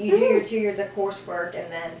do your 2 years of coursework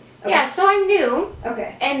and then. Okay. Yeah, so I knew.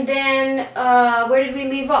 Okay. And then, where did we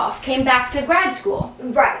leave off? Came back to grad school.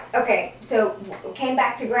 Right. Okay. So came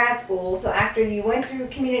back to grad school. So after you went through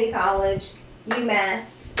community college, UMass,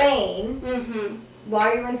 Spain. Mm-hmm.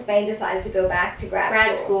 While you were in Spain, decided to go back to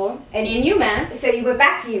grad school. And in UMass. So you went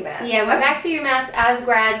back to UMass. Yeah, went back to UMass as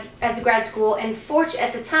grad school, and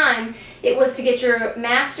at the time, it was to get your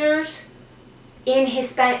master's in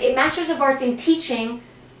Master's of Arts in Teaching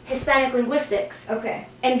Hispanic Linguistics. Okay.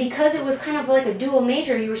 And because it was kind of like a dual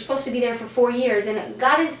major, you were supposed to be there for 4 years, and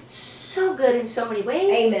God is so good in so many ways.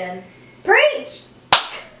 Amen. Preach!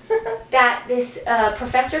 That this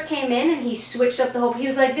professor came in and he switched up the whole. He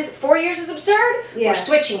was like, "This 4 years is absurd. Yeah. We're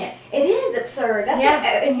switching it." It is absurd. That's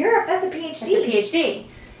Yeah. In Europe, that's a PhD. That's a PhD,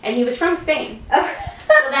 and he was from Spain, Oh.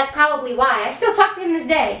 so that's probably why. I still talk to him this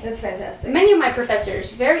day. That's fantastic. Many of my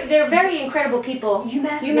professors, they're very incredible people.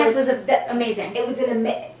 UMass was amazing. It was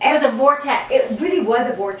It was a vortex. It really was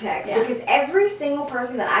a vortex Yeah. because every single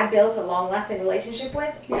person that I built a long-lasting relationship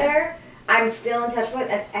with there, I'm still in touch with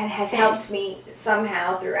and has Same. helped me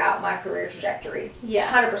somehow throughout my career trajectory. Yeah.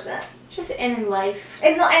 100%. Just in life.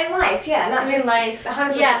 And life, yeah, not In just life.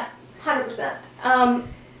 100%. Yeah. 100%.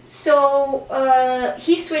 So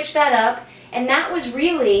he switched that up, and that was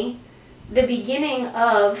really the beginning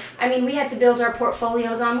of. I mean, we had to build our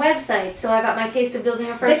portfolios on websites, so I got my taste of building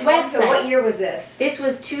our first website. So what year was this? This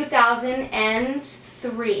was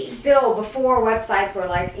 2003. Still before websites were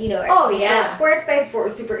like, Oh, yeah. before Squarespace, before it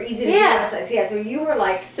was super easy to do Yeah. websites. Yeah, so you were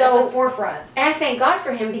like So- at the forefront. And I thank God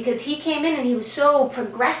for him because he came in and he was so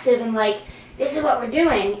progressive and like, this is what we're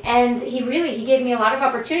doing. And he gave me a lot of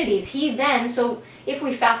opportunities. So if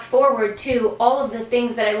we fast forward to all of the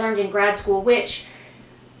things that I learned in grad school, which,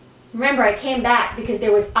 remember, I came back because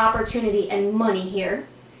there was opportunity and money here.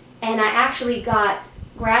 And I actually got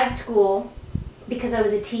grad school because I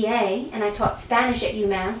was a TA and I taught Spanish at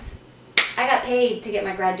UMass. I got paid to get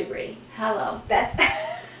my grad degree. Hello. That's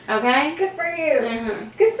Okay? good for you. Uh-huh.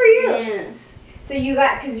 Good for you. Yes. So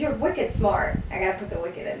because you're wicked smart. I gotta put the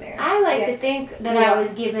wicked in there. I like to think that I was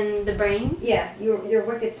given the brains. Yeah, you're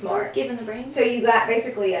wicked I was smart. given the brains. So you got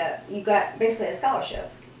basically a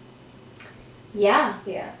scholarship. Yeah.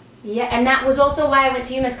 Yeah. Yeah, and that was also why I went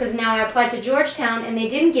to UMass, because now I applied to Georgetown and they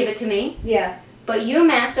didn't give it to me. Yeah. But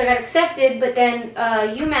UMass, so I got accepted, but then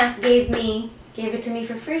UMass gave it to me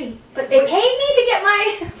for free. But they paid me to get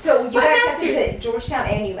my So you my got master's. accepted to Georgetown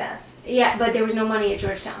and UMass. Yeah, but there was no money at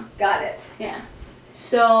Georgetown. Got it. Yeah.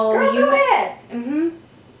 So Girl, go ahead.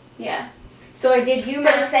 Yeah. So I did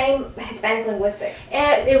UMass. For the same Hispanic linguistics.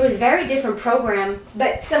 It was a very different program.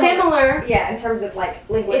 But Similar. Yeah, in terms of like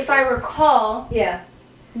linguistics. If I recall. Yeah.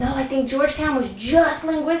 No, I think Georgetown was just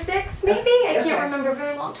linguistics, maybe? I Okay. can't remember, a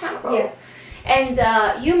very long time ago. Yeah. And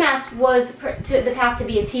UMass was the path to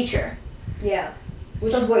be a teacher. Yeah.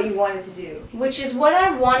 Which is what you wanted to do. Which is what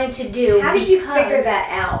I wanted to do. How did you figure that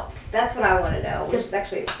out? That's what I want to know, which is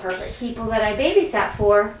actually perfect. People that I babysat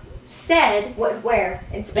for said... Where?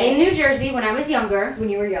 In Spain? In New Jersey, when I was younger. When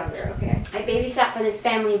you were younger, okay. I babysat for this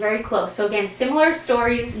family very close. So again, similar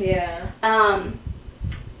stories. Yeah.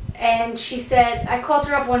 And she said, I called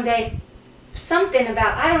her up one day, something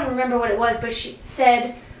about, I don't remember what it was, but she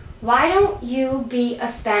said, why don't you be a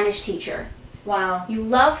Spanish teacher? Wow. You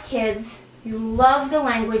love kids, You love the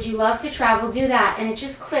language. You love to travel. Do that. And it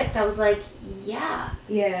just clicked. I was like, yeah.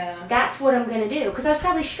 Yeah. That's what I'm going to do. Because I was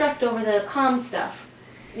probably stressed over the comm stuff.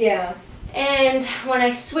 Yeah. And when I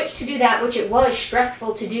switched to do that, which it was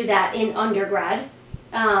stressful to do that in undergrad,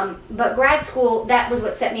 but grad school, that was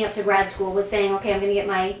what set me up to grad school, was saying, okay, I'm going to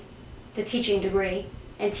get the teaching degree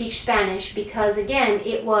and teach Spanish, because again,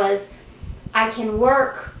 it was, I can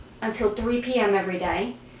work until 3 p.m. every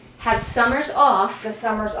day, have summers off. The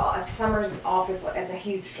summers off is a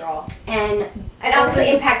huge draw. And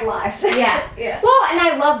obviously impact lives. Yeah. Yeah. Well, and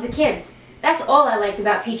I love the kids. That's all I liked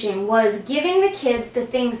about teaching, was giving the kids the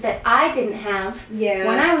things that I didn't have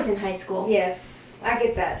when I was in high school. Yes, I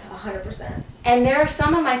get that 100%. And there are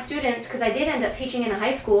some of my students, because I did end up teaching in a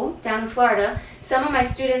high school down in Florida, some of my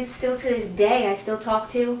students still to this day I still talk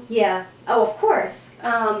to. Yeah. Oh, of course.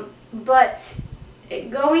 But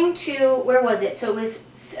going to, where was it? So it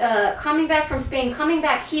was coming back from Spain, coming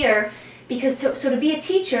back here, because to be a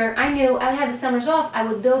teacher, I knew I'd have the summers off, I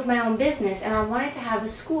would build my own business, and I wanted to have a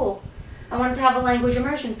school. I wanted to have a language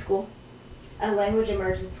immersion school. A language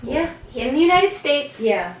immersion school? Yeah, in the United States.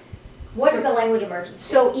 Yeah. What is a language immersion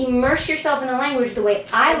So school? immerse yourself in a language the way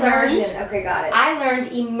I learned. Okay, got it. I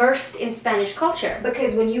learned immersed in Spanish culture.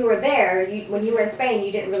 Because when you were there, when you were in Spain,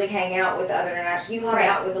 you didn't really hang out with the other international. You hung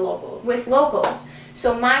out with the locals. With locals.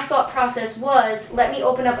 So my thought process was, let me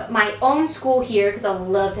open up my own school here, because I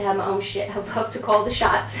love to have my own shit. I love to call the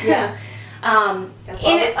shots. Yeah. That's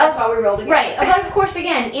why we rolled together. Right, but of course,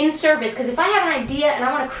 again, in service, because if I have an idea and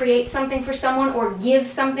I want to create something for someone or give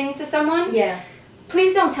something to someone,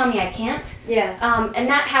 please don't tell me I can't. Yeah. And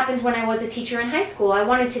that happened when I was a teacher in high school. I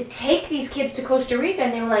wanted to take these kids to Costa Rica,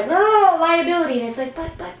 and they were like, oh, liability, and it's like,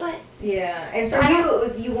 but. Yeah, and so you, it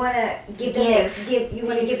was, you want to give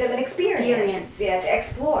them an experience. Yeah, to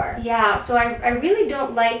explore. Yeah, so I really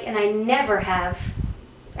don't like, and I never have.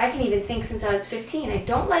 I can even think since I was 15. I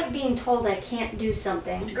don't like being told I can't do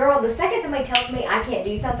something. Girl, the second somebody tells me I can't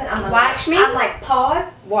do something, I'm like,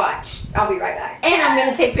 pause, watch. I'll be right back. And I'm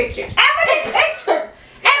gonna take pictures. I'm gonna take pictures.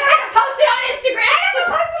 And we're gonna post it on Instagram. And I'm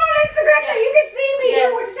gonna post it on Instagram so you can see me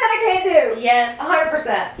do what you said I can't do. Yes.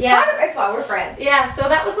 100%. Yes. That's why we're friends. Yeah. So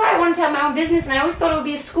that was why I wanted to have my own business, and I always thought it would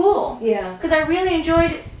be a school. Yeah. Because I really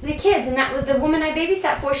enjoyed the kids, and that was the woman I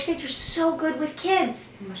babysat for. She said, "You're so good with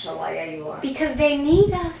kids." Mashallah, yeah, you are. Because they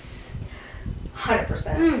need us.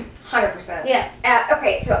 100%. 100%. Yeah.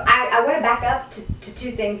 Okay, so I want to back up to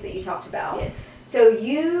two things that you talked about. Yes. So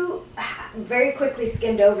you very quickly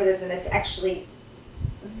skimmed over this, and it's actually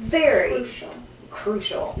very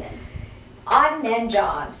crucial. Yeah. Odd and end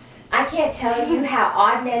jobs. I can't tell you how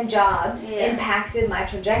odd and end jobs impacted my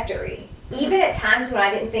trajectory. Even at times when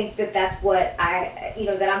I didn't think that that's what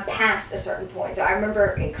that I'm past a certain point. So I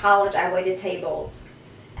remember in college I waited tables.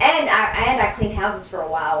 And I cleaned houses for a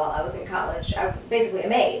while I was in college. I was basically a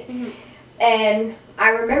maid. Mm-hmm. And I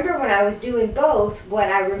remember when I was doing both, what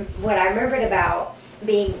I remembered about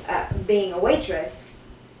being a waitress,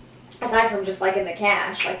 aside from just like in the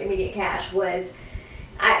cash, like immediate cash, was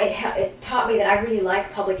it taught me that I really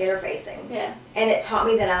like public interfacing. Yeah. And it taught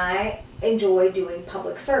me that I enjoy doing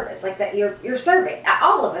public service, like that you're serving.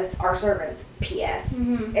 All of us are servants, P.S.,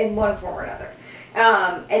 in one form or another.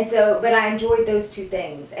 But I enjoyed those two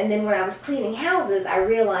things. And then when I was cleaning houses, I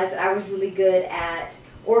realized that I was really good at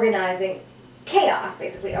organizing chaos,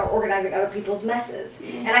 basically, or organizing other people's messes.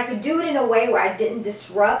 Mm-hmm. And I could do it in a way where I didn't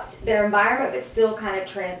disrupt their environment, but still kind of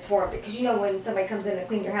transformed it. Because when somebody comes in to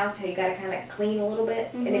clean your house, you got to kind of clean a little bit.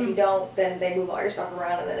 Mm-hmm. And if you don't, then they move all your stuff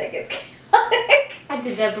around and then it gets chaotic. I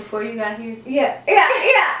did that before you got here. Yeah.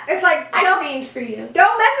 It's like, I cleaned for you.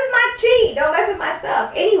 Don't mess with my chi. Don't mess with my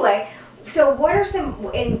stuff. Anyway, so what are some,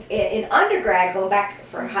 in undergrad, going back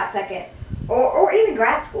for a hot second, or even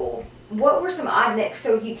grad school, what were some odd nicks?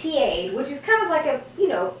 So you TA'd, which is kind of like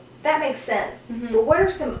that makes sense. Mm-hmm. But what are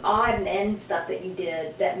some odd and end stuff that you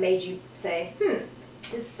did that made you say,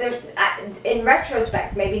 in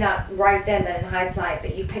retrospect, maybe not right then, but in hindsight,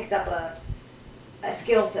 that you picked up a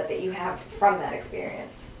skill set that you have from that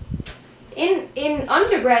experience? In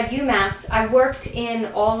undergrad UMass, I worked in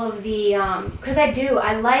all of the, because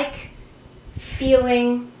I like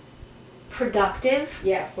feeling productive.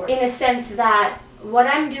 Yeah, of course. In a sense that what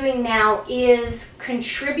I'm doing now is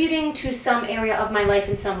contributing to some area of my life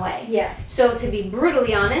in some way. Yeah. So to be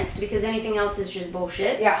brutally honest, because anything else is just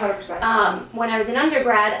bullshit. Yeah, 100%. When I was in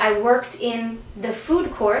undergrad, I worked in the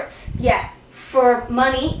food courts. Yeah. For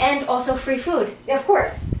money and also free food. Yeah, of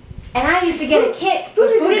course. And I used to get a kick.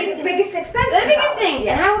 Food is the biggest expense. The biggest thing.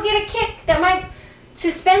 Yeah. And I would get a kick that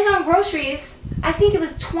to spend on groceries, I think it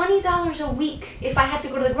was $20 a week if I had to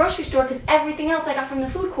go to the grocery store because everything else I got from the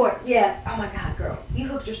food court. Yeah. Oh my God, girl. You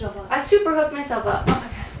hooked yourself up. I super hooked myself up. Oh my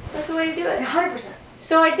God. That's the way to do it. 100%.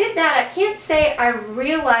 So I did that. I can't say I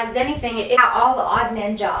realized anything. How all the odd and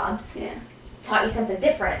end jobs taught you something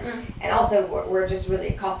different, and also we're just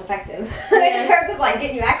really cost effective in terms of like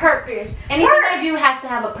getting you access to food. Anything I do has to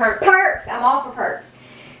have a perk. Perks. I'm all for perks.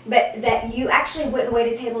 But that you actually went and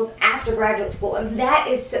waited tables after graduate school, and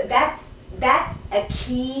that's a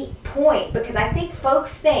key point, because I think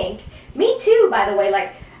folks think, me too, by the way,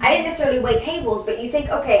 like I didn't necessarily wait tables, but you think,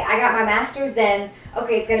 okay, I got my master's, then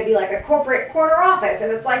okay, it's going to be like a corporate corner office,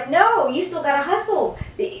 and it's like, no, you still got to hustle.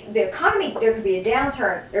 The economy, there could be a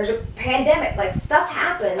downturn. There's a pandemic, like stuff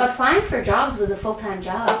happens. Applying for jobs was a full-time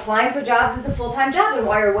job. Applying for jobs is a full-time job, and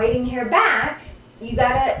while you're waiting here back, you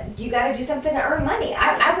gotta do something to earn money.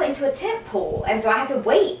 I went into a tent pool, and so I had to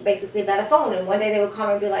wait basically by the phone. And one day they would call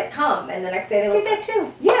me and be like, "Come," and the next day they would. Did that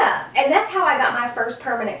too. Yeah, and that's how I got my first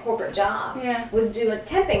permanent corporate job. Yeah, was doing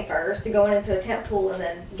temping first, to going into a tent pool and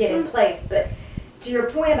then get in place. But to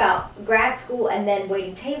your point about grad school and then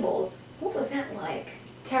waiting tables, what was that like?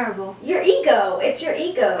 Terrible. Your ego. It's your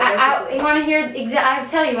ego. You want to hear? I'll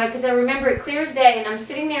tell you, because I remember it clear as day. And I'm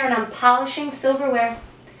sitting there and I'm polishing silverware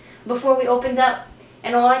before we opened up.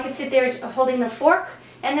 And all I could sit there is holding the fork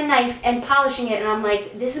and the knife and polishing it. And I'm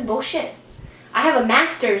like, this is bullshit. I have a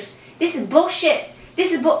master's. This is bullshit.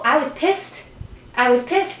 I was pissed.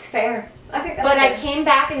 Fair. I think that's But fair. I came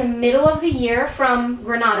back in the middle of the year from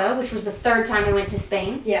Granada, which was the third time I went to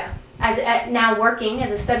Spain. Yeah. Now working as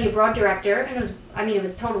a study abroad director. And it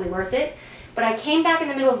was totally worth it. But I came back in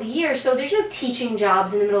the middle of the year, so there's no teaching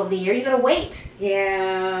jobs in the middle of the year. You gotta wait.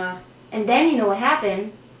 Yeah. And then you know what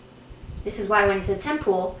happened? This is why I went into the temp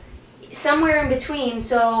pool. Somewhere in between,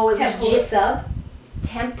 so it temp was pool sub?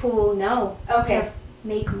 Temp pool, no. Okay. To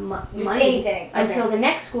make Just money. anything. Until the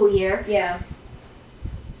next school year. Yeah.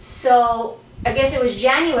 So, I guess it was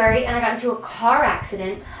January, and I got into a car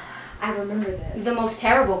accident. I remember this. The most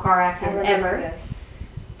terrible car accident ever. This.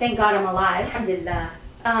 Thank God I'm alive. Alhamdulillah.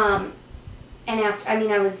 And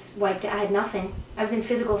I was wiped out. I had nothing. I was in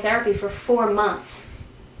physical therapy for 4 months.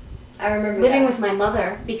 I remember living with my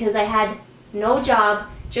mother because I had no job,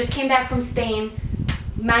 just came back from Spain,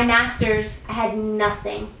 my master's, I had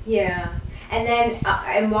nothing. Yeah. And then,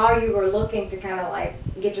 and while you were looking to kind of like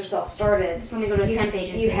get yourself started, just want to go to a temp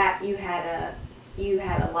agency. You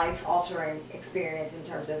had a life altering experience in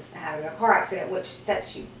terms of having a car accident, which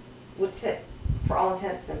for all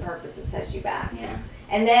intents and purposes sets you back. Yeah.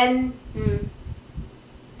 And then,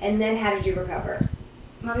 how did you recover?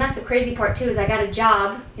 Well, and that's the crazy part too, is I got a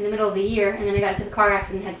job in the middle of the year, and then I got into the car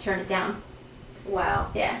accident and had to turn it down.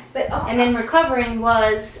 Wow. Yeah. But and then recovering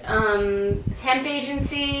was temp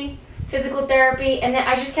agency, physical therapy, and then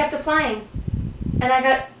I just kept applying. And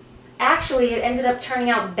it ended up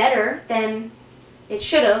turning out better than it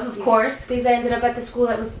should have, of course, because I ended up at the school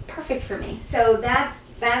that was perfect for me. So that's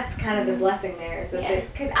kind of the blessing there, is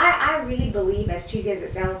that because I really believe, as cheesy as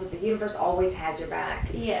it sounds, that the universe always has your back.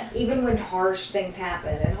 Yeah. Even when harsh things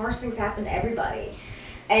happen, and harsh things happen to everybody.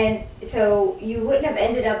 And so you wouldn't have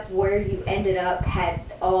ended up where you ended up had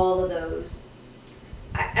all of those,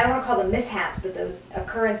 I don't want to call them mishaps, but those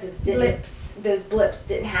occurrences those blips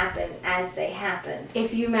didn't happen as they happened.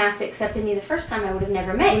 If UMass accepted me the first time, I would have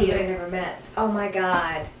never met you. We would have never met. Oh my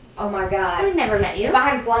God. I would have never met you. If I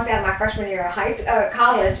hadn't flunked out of my freshman year of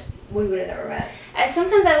college, we would have never met.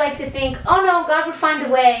 Sometimes I like to think, oh no, God would find a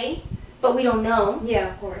way, but we don't know.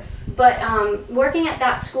 Yeah, of course. But working at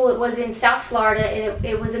that school, it was in South Florida, and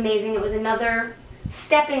it was amazing. It was another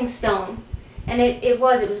stepping stone, and it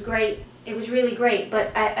was great. It was really great.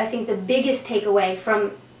 But I think the biggest takeaway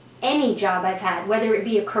from any job I've had, whether it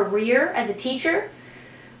be a career as a teacher,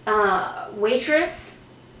 waitress,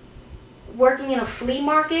 working in a flea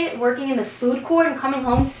market, working in the food court, and coming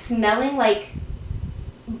home smelling like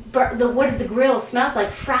what is the grill smells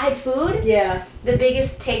like fried food. Yeah. The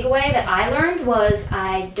biggest takeaway that I learned was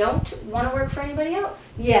I don't want to work for anybody else.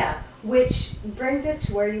 Yeah, which brings us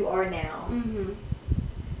to where you are now. Mm-hmm.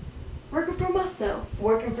 Working for myself.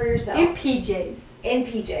 Working for yourself. In PJs. In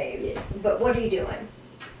PJs. Yes. But what are you doing?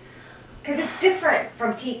 Because it's different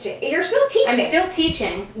from teaching. You're still teaching. I'm still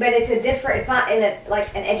teaching. But it's not in an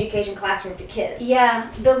education classroom to kids.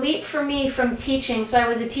 Yeah, the leap for me from teaching, so I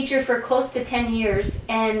was a teacher for close to 10 years,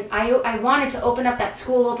 and I wanted to open up that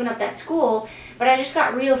school, but I just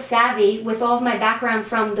got real savvy with all of my background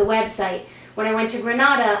from the website. When I went to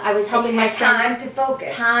Granada, I was helping my friends.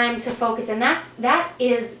 Time to focus. And that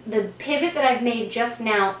is the pivot that I've made just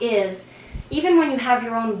now is, even when you have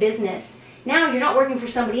your own business, now you're not working for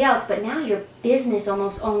somebody else, but now your business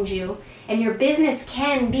almost owns you, and your business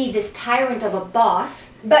can be this tyrant of a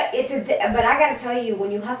boss. But but I gotta tell you,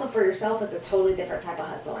 when you hustle for yourself, it's a totally different type of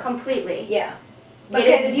hustle. Completely. Yeah.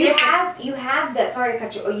 Because you have that. Sorry to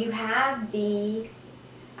cut you. You have the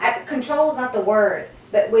control is not the word,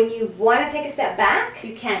 but when you want to take a step back,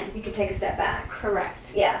 you can take a step back.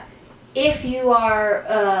 Correct. Yeah. If you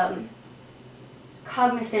are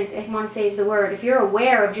cognizant, I want to say is the word. If you're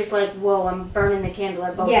aware of just like, whoa, I'm burning the candle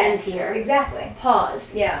at both ends here. Exactly.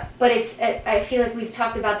 Pause. Yeah. But it's, I feel like we've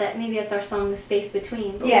talked about that. Maybe that's our song, The Space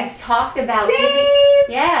Between. But yes. We've talked about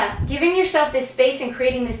giving yourself this space and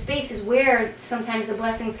creating this space is where sometimes the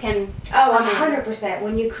blessings can. Oh, 100%.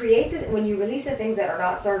 When you when you release the things that are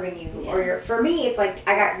not serving you, or for me, it's like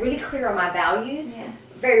I got really clear on my values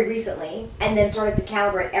very recently, and then started to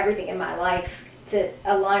calibrate everything in my life to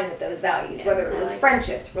align with those values, whether it was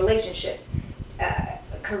friendships, relationships,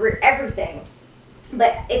 career, everything.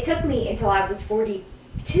 But it took me until I was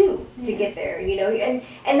 42 to get there, you know,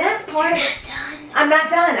 and that's part of it. I'm not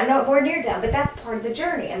done. I'm nowhere near done, but that's part of the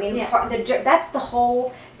journey. I mean, that's the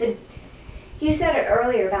whole. You said it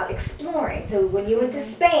earlier about exploring. So when you went to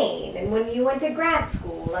Spain, and when you went to grad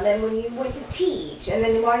school, and then when you went to teach, and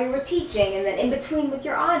then while you were teaching, and then in between with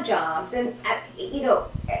your odd jobs, and you know,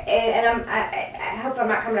 and I hope I'm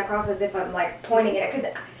not coming across as if I'm like pointing at it,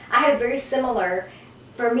 because I had a very similar.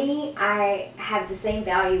 For me, I had the same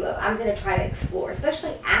value of I'm going to try to explore,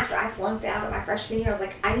 especially after I flunked out of my freshman year. I was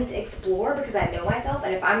like, I need to explore because I know myself,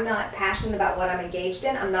 and if I'm not passionate about what I'm engaged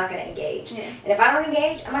in, I'm not going to engage. Yeah. And if I don't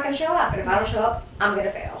engage, I'm not going to show up, and if I don't show up, I'm going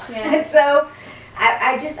to fail. Yeah. And so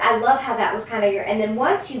I love how that was kind of and then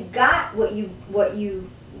once you got what you're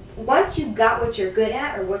good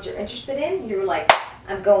at or what you're interested in, you were like,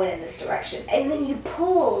 I'm going in this direction. And then you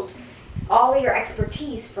pulled all of your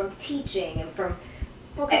expertise from teaching and from.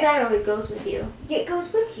 Well, because that always goes with you. It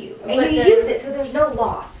goes with you. And you use it, so there's no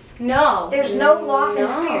loss. No. There's no loss in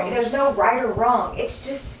experience. There's no right or wrong. It's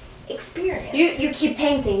just experience. You keep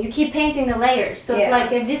painting. You keep painting the layers. So it's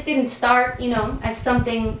like if this didn't start, you know, as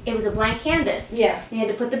something, it was a blank canvas. Yeah. You had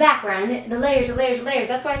to put the background, and the layers, the layers, the layers.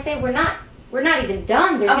 That's why I say we're not even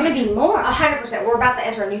done. There's going to be more. 100%. We're about to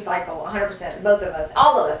enter a new cycle. 100%. Both of us.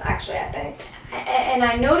 All of us, actually, I think. And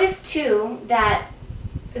I noticed, too, that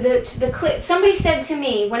somebody said to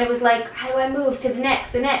me when it was like, how do I move to the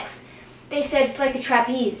next? They said it's like a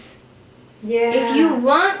trapeze. Yeah. If you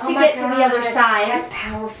want to get to the other side. That's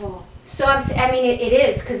powerful. So I mean, it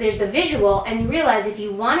is, because there's the visual, and you realize if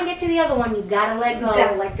you want to get to the other one, you gotta let go. You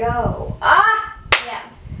gotta let go. Ah! Yeah.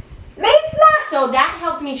 Mesma! So that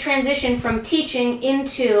helped me transition from teaching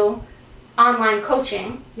into online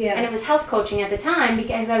coaching. Yeah. And it was health coaching at the time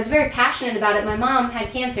because I was very passionate about it. My mom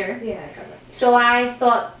had cancer. Yeah, so I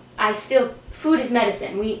thought food is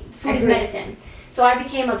medicine. Food is medicine. So I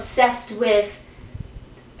became obsessed with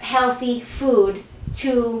healthy food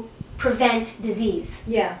to prevent disease.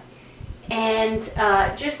 Yeah. And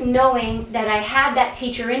just knowing that I had that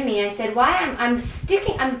teacher in me, I said, I'm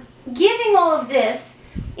giving all of this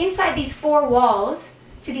inside these four walls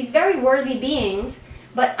to these very worthy beings,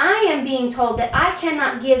 but I am being told that I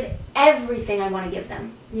cannot give everything I want to give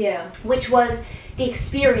them. Yeah. Which was the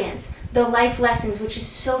experience, the life lessons, which is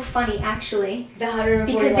so funny, actually. The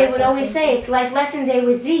 140 because they would always say, it's Life Lesson Day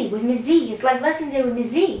with Ms. Z. It's Life Lesson Day with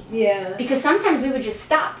Ms. Z. Yeah. Because sometimes we would just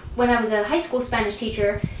stop when I was a high school Spanish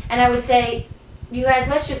teacher, and I would say, you guys,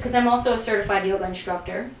 because I'm also a certified yoga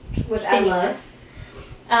instructor, which sinuous.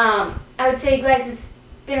 I would say, you guys, it's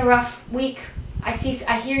been a rough week. I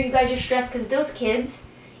hear you guys are stressed, because those kids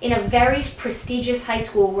in a very prestigious high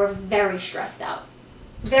school were very stressed out.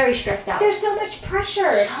 Very stressed out. There's so much pressure.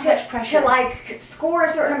 To like score a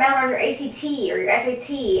certain amount on your ACT or your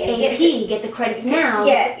SAT and get the credits now.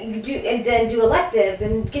 Yeah, and then do electives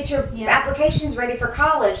and get your applications ready for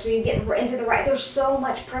college so you get into the right. There's so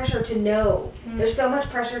much pressure to know. There's so much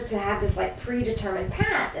pressure to have this like predetermined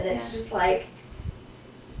path, and it's just like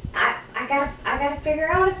I gotta figure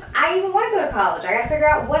out if I even want to go to college. I gotta figure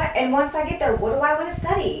out and once I get there, what do I want to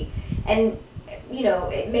study? And you know,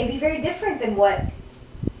 it may be very different than what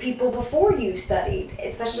people before you studied,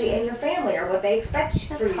 especially in your family, or what they expect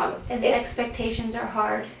for you. Hard. And the expectations are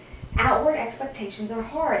hard. Outward expectations are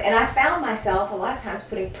hard. And I found myself a lot of times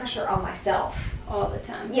putting pressure on myself. All the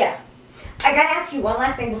time. Yeah. I got to ask you one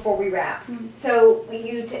last thing before we wrap. So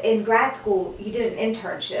in grad school, you did an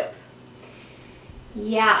internship.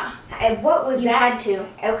 Yeah. And what was that? You had to.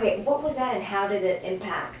 Okay, what was that and how did it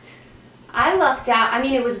impact? I lucked out. I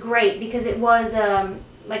mean, it was great because it was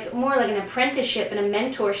more like an apprenticeship and a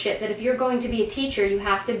mentorship, that if you're going to be a teacher, you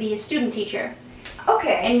have to be a student teacher.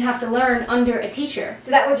 Okay. And you have to learn under a teacher.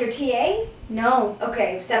 So that was your TA? No.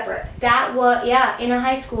 Okay, separate. That was, in a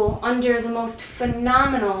high school under the most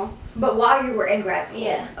phenomenal. But while you were in grad school?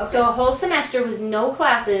 Yeah. Okay. So a whole semester was no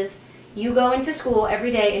classes. You go into school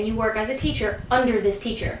every day and you work as a teacher under this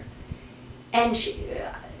teacher. And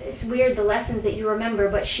it's weird the lessons that you remember,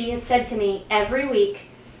 but she had said to me every week,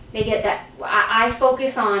 they get that, I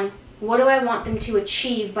focus on what do I want them to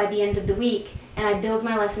achieve by the end of the week, and I build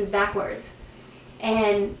my lessons backwards.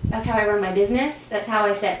 And that's how I run my business. That's how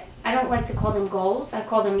I set, I don't like to call them goals. I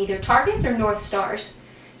call them either targets or North Stars.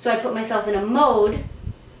 So I put myself in a mode,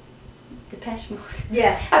 Depeche Mode.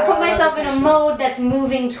 Yeah. I put myself in a mode that's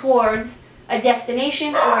moving towards a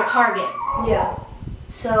destination or a target. Yeah.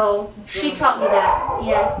 So she taught me that.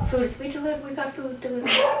 Yeah, food is, we got food delivered.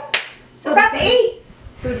 So we're about to eat.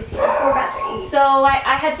 Food is here. We're about to eat. So I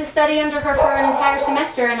had to study under her for an entire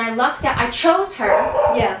semester, and I chose her.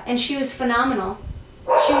 Yeah. And she was phenomenal.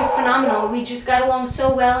 She was phenomenal. We just got along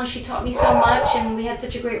so well, and she taught me so much, and we had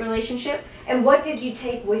such a great relationship. And what did you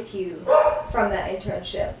take with you from that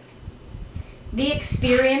internship? The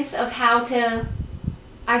experience of how to,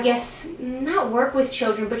 I guess, not work with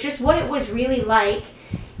children, but just what it was really like.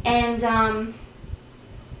 And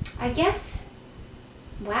I guess,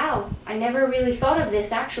 wow, I never really thought of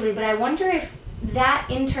this actually, but I wonder if that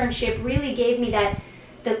internship really gave me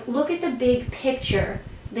the look at the big picture,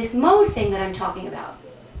 this mode thing that I'm talking about.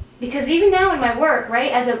 Because even now in my work,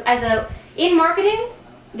 right, in marketing,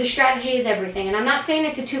 the strategy is everything. And I'm not saying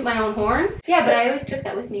it to toot my own horn. Yeah, but I always took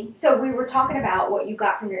that with me. So we were talking about what you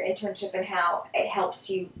got from your internship and how it helps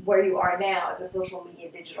you where you are now as a social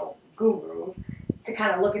media digital guru to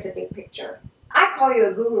kind of look at the big picture. I call you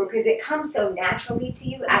a guru because it comes so naturally to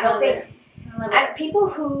you. I don't think people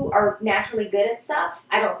who are naturally good at stuff,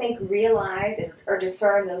 I don't think realize or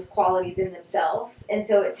discern those qualities in themselves. And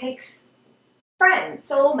so it takes friends,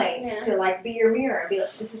 soulmates to like be your mirror and be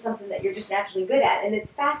like, this is something that you're just naturally good at. And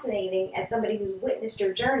it's fascinating as somebody who's witnessed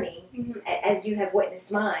your journey, as you have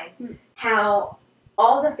witnessed mine, how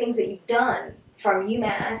all the things that you've done from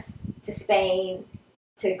UMass to Spain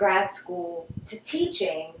to grad school to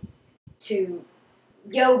teaching to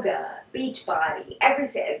yoga, Beachbody,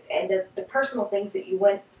 everything, and the personal things that you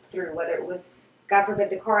went through, whether it was, God forbid,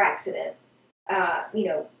 the car accident,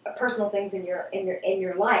 personal things in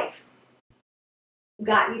your life,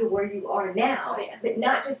 got you to where you are now. Oh, yeah. But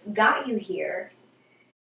not just got you here,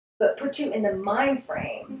 but put you in the mind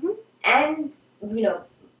frame and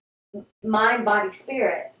mind, body,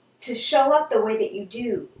 spirit to show up the way that you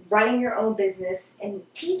do, running your own business and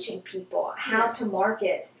teaching people how to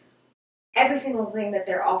market every single thing that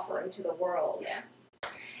they're offering to the world. Yeah.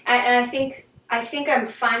 And I think I'm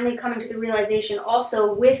finally coming to the realization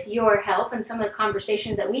also with your help and some of the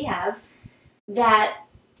conversations that we have that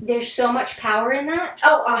there's so much power in that.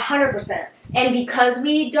 Oh, 100%. And because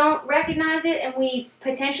we don't recognize it and we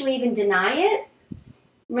potentially even deny it,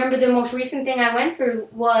 remember the most recent thing I went through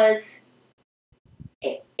was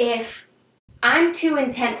if I'm too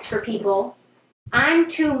intense for people, I'm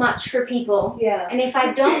too much for people, and if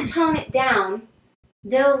I don't tone it down,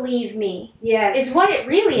 they'll leave me. Yes. Is what it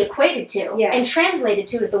really equated to. Yeah. And translated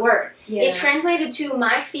to is the word. Yeah. It translated to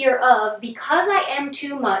my fear of, because I am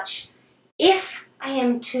too much, if I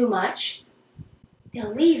am too much,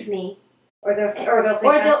 they'll leave me. Or they'll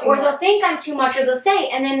think I'm too much, or they'll say,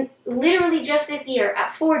 and then literally just this year, at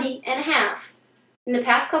 40 and a half, in the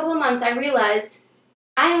past couple of months, I realized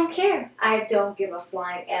I don't care. I don't give a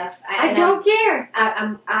flying F. I don't care.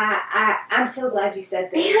 I'm so glad you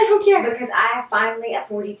said this. I don't care. Because I finally, at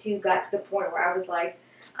 42, got to the point where I was like,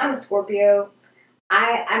 I'm a Scorpio.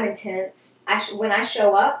 I'm intense. When I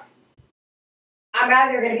show up, I'm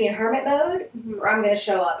either going to be in hermit mode or I'm going to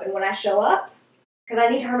show up. And when I show up, because I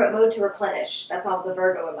need hermit mode to replenish. That's all the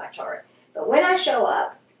Virgo in my chart. But when I show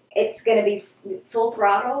up, it's going to be full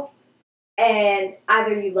throttle. And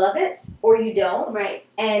either you love it or you don't. Right.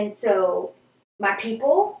 And so my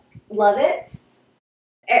people love it.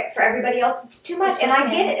 For everybody else, it's too much. And I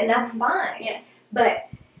get it, and that's fine. Yeah. But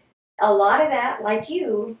a lot of that, like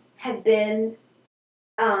you, has been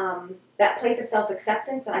that place of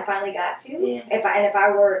self-acceptance that I finally got to. Yeah. If I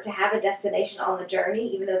were to have a destination on the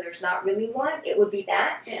journey, even though there's not really one, it would be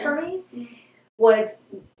that for me. Mm-hmm. Was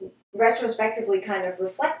retrospectively kind of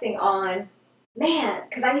reflecting on, man,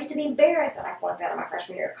 because I used to be embarrassed that I flunked out of my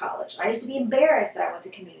freshman year of college. And I used to be embarrassed that I went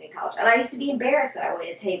to community college. And I used to be embarrassed that I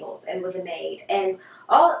waited tables and was a maid. And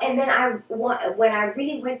then when I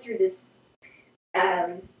really went through this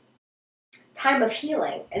time of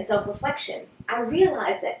healing and self-reflection, I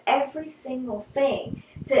realized that every single thing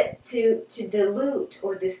to dilute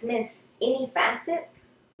or dismiss any facet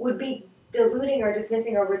would be diluting or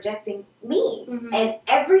dismissing or rejecting me. Mm-hmm. And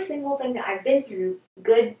every single thing that I've been through,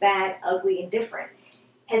 good, bad, ugly, and different,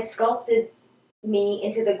 has sculpted me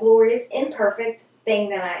into the glorious, imperfect thing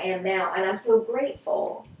that I am now. And I'm so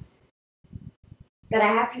grateful that I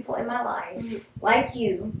have people in my life like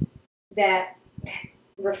you that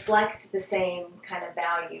reflect the same kind of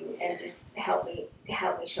value and just help me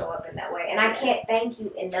show up in that way. And I can't thank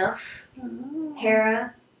you enough,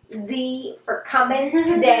 Hera Z, for coming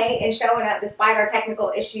today and showing up despite our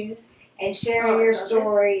technical issues and sharing your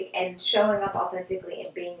story and showing up authentically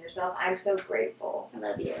and being yourself. I'm so grateful. I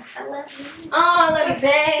love you. I love you. Oh, I love you,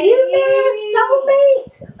 babe.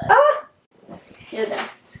 You guys, soulmate. Oh. You're the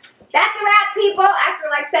best. That's a wrap, people, after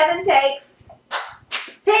like 7 takes.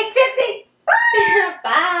 Take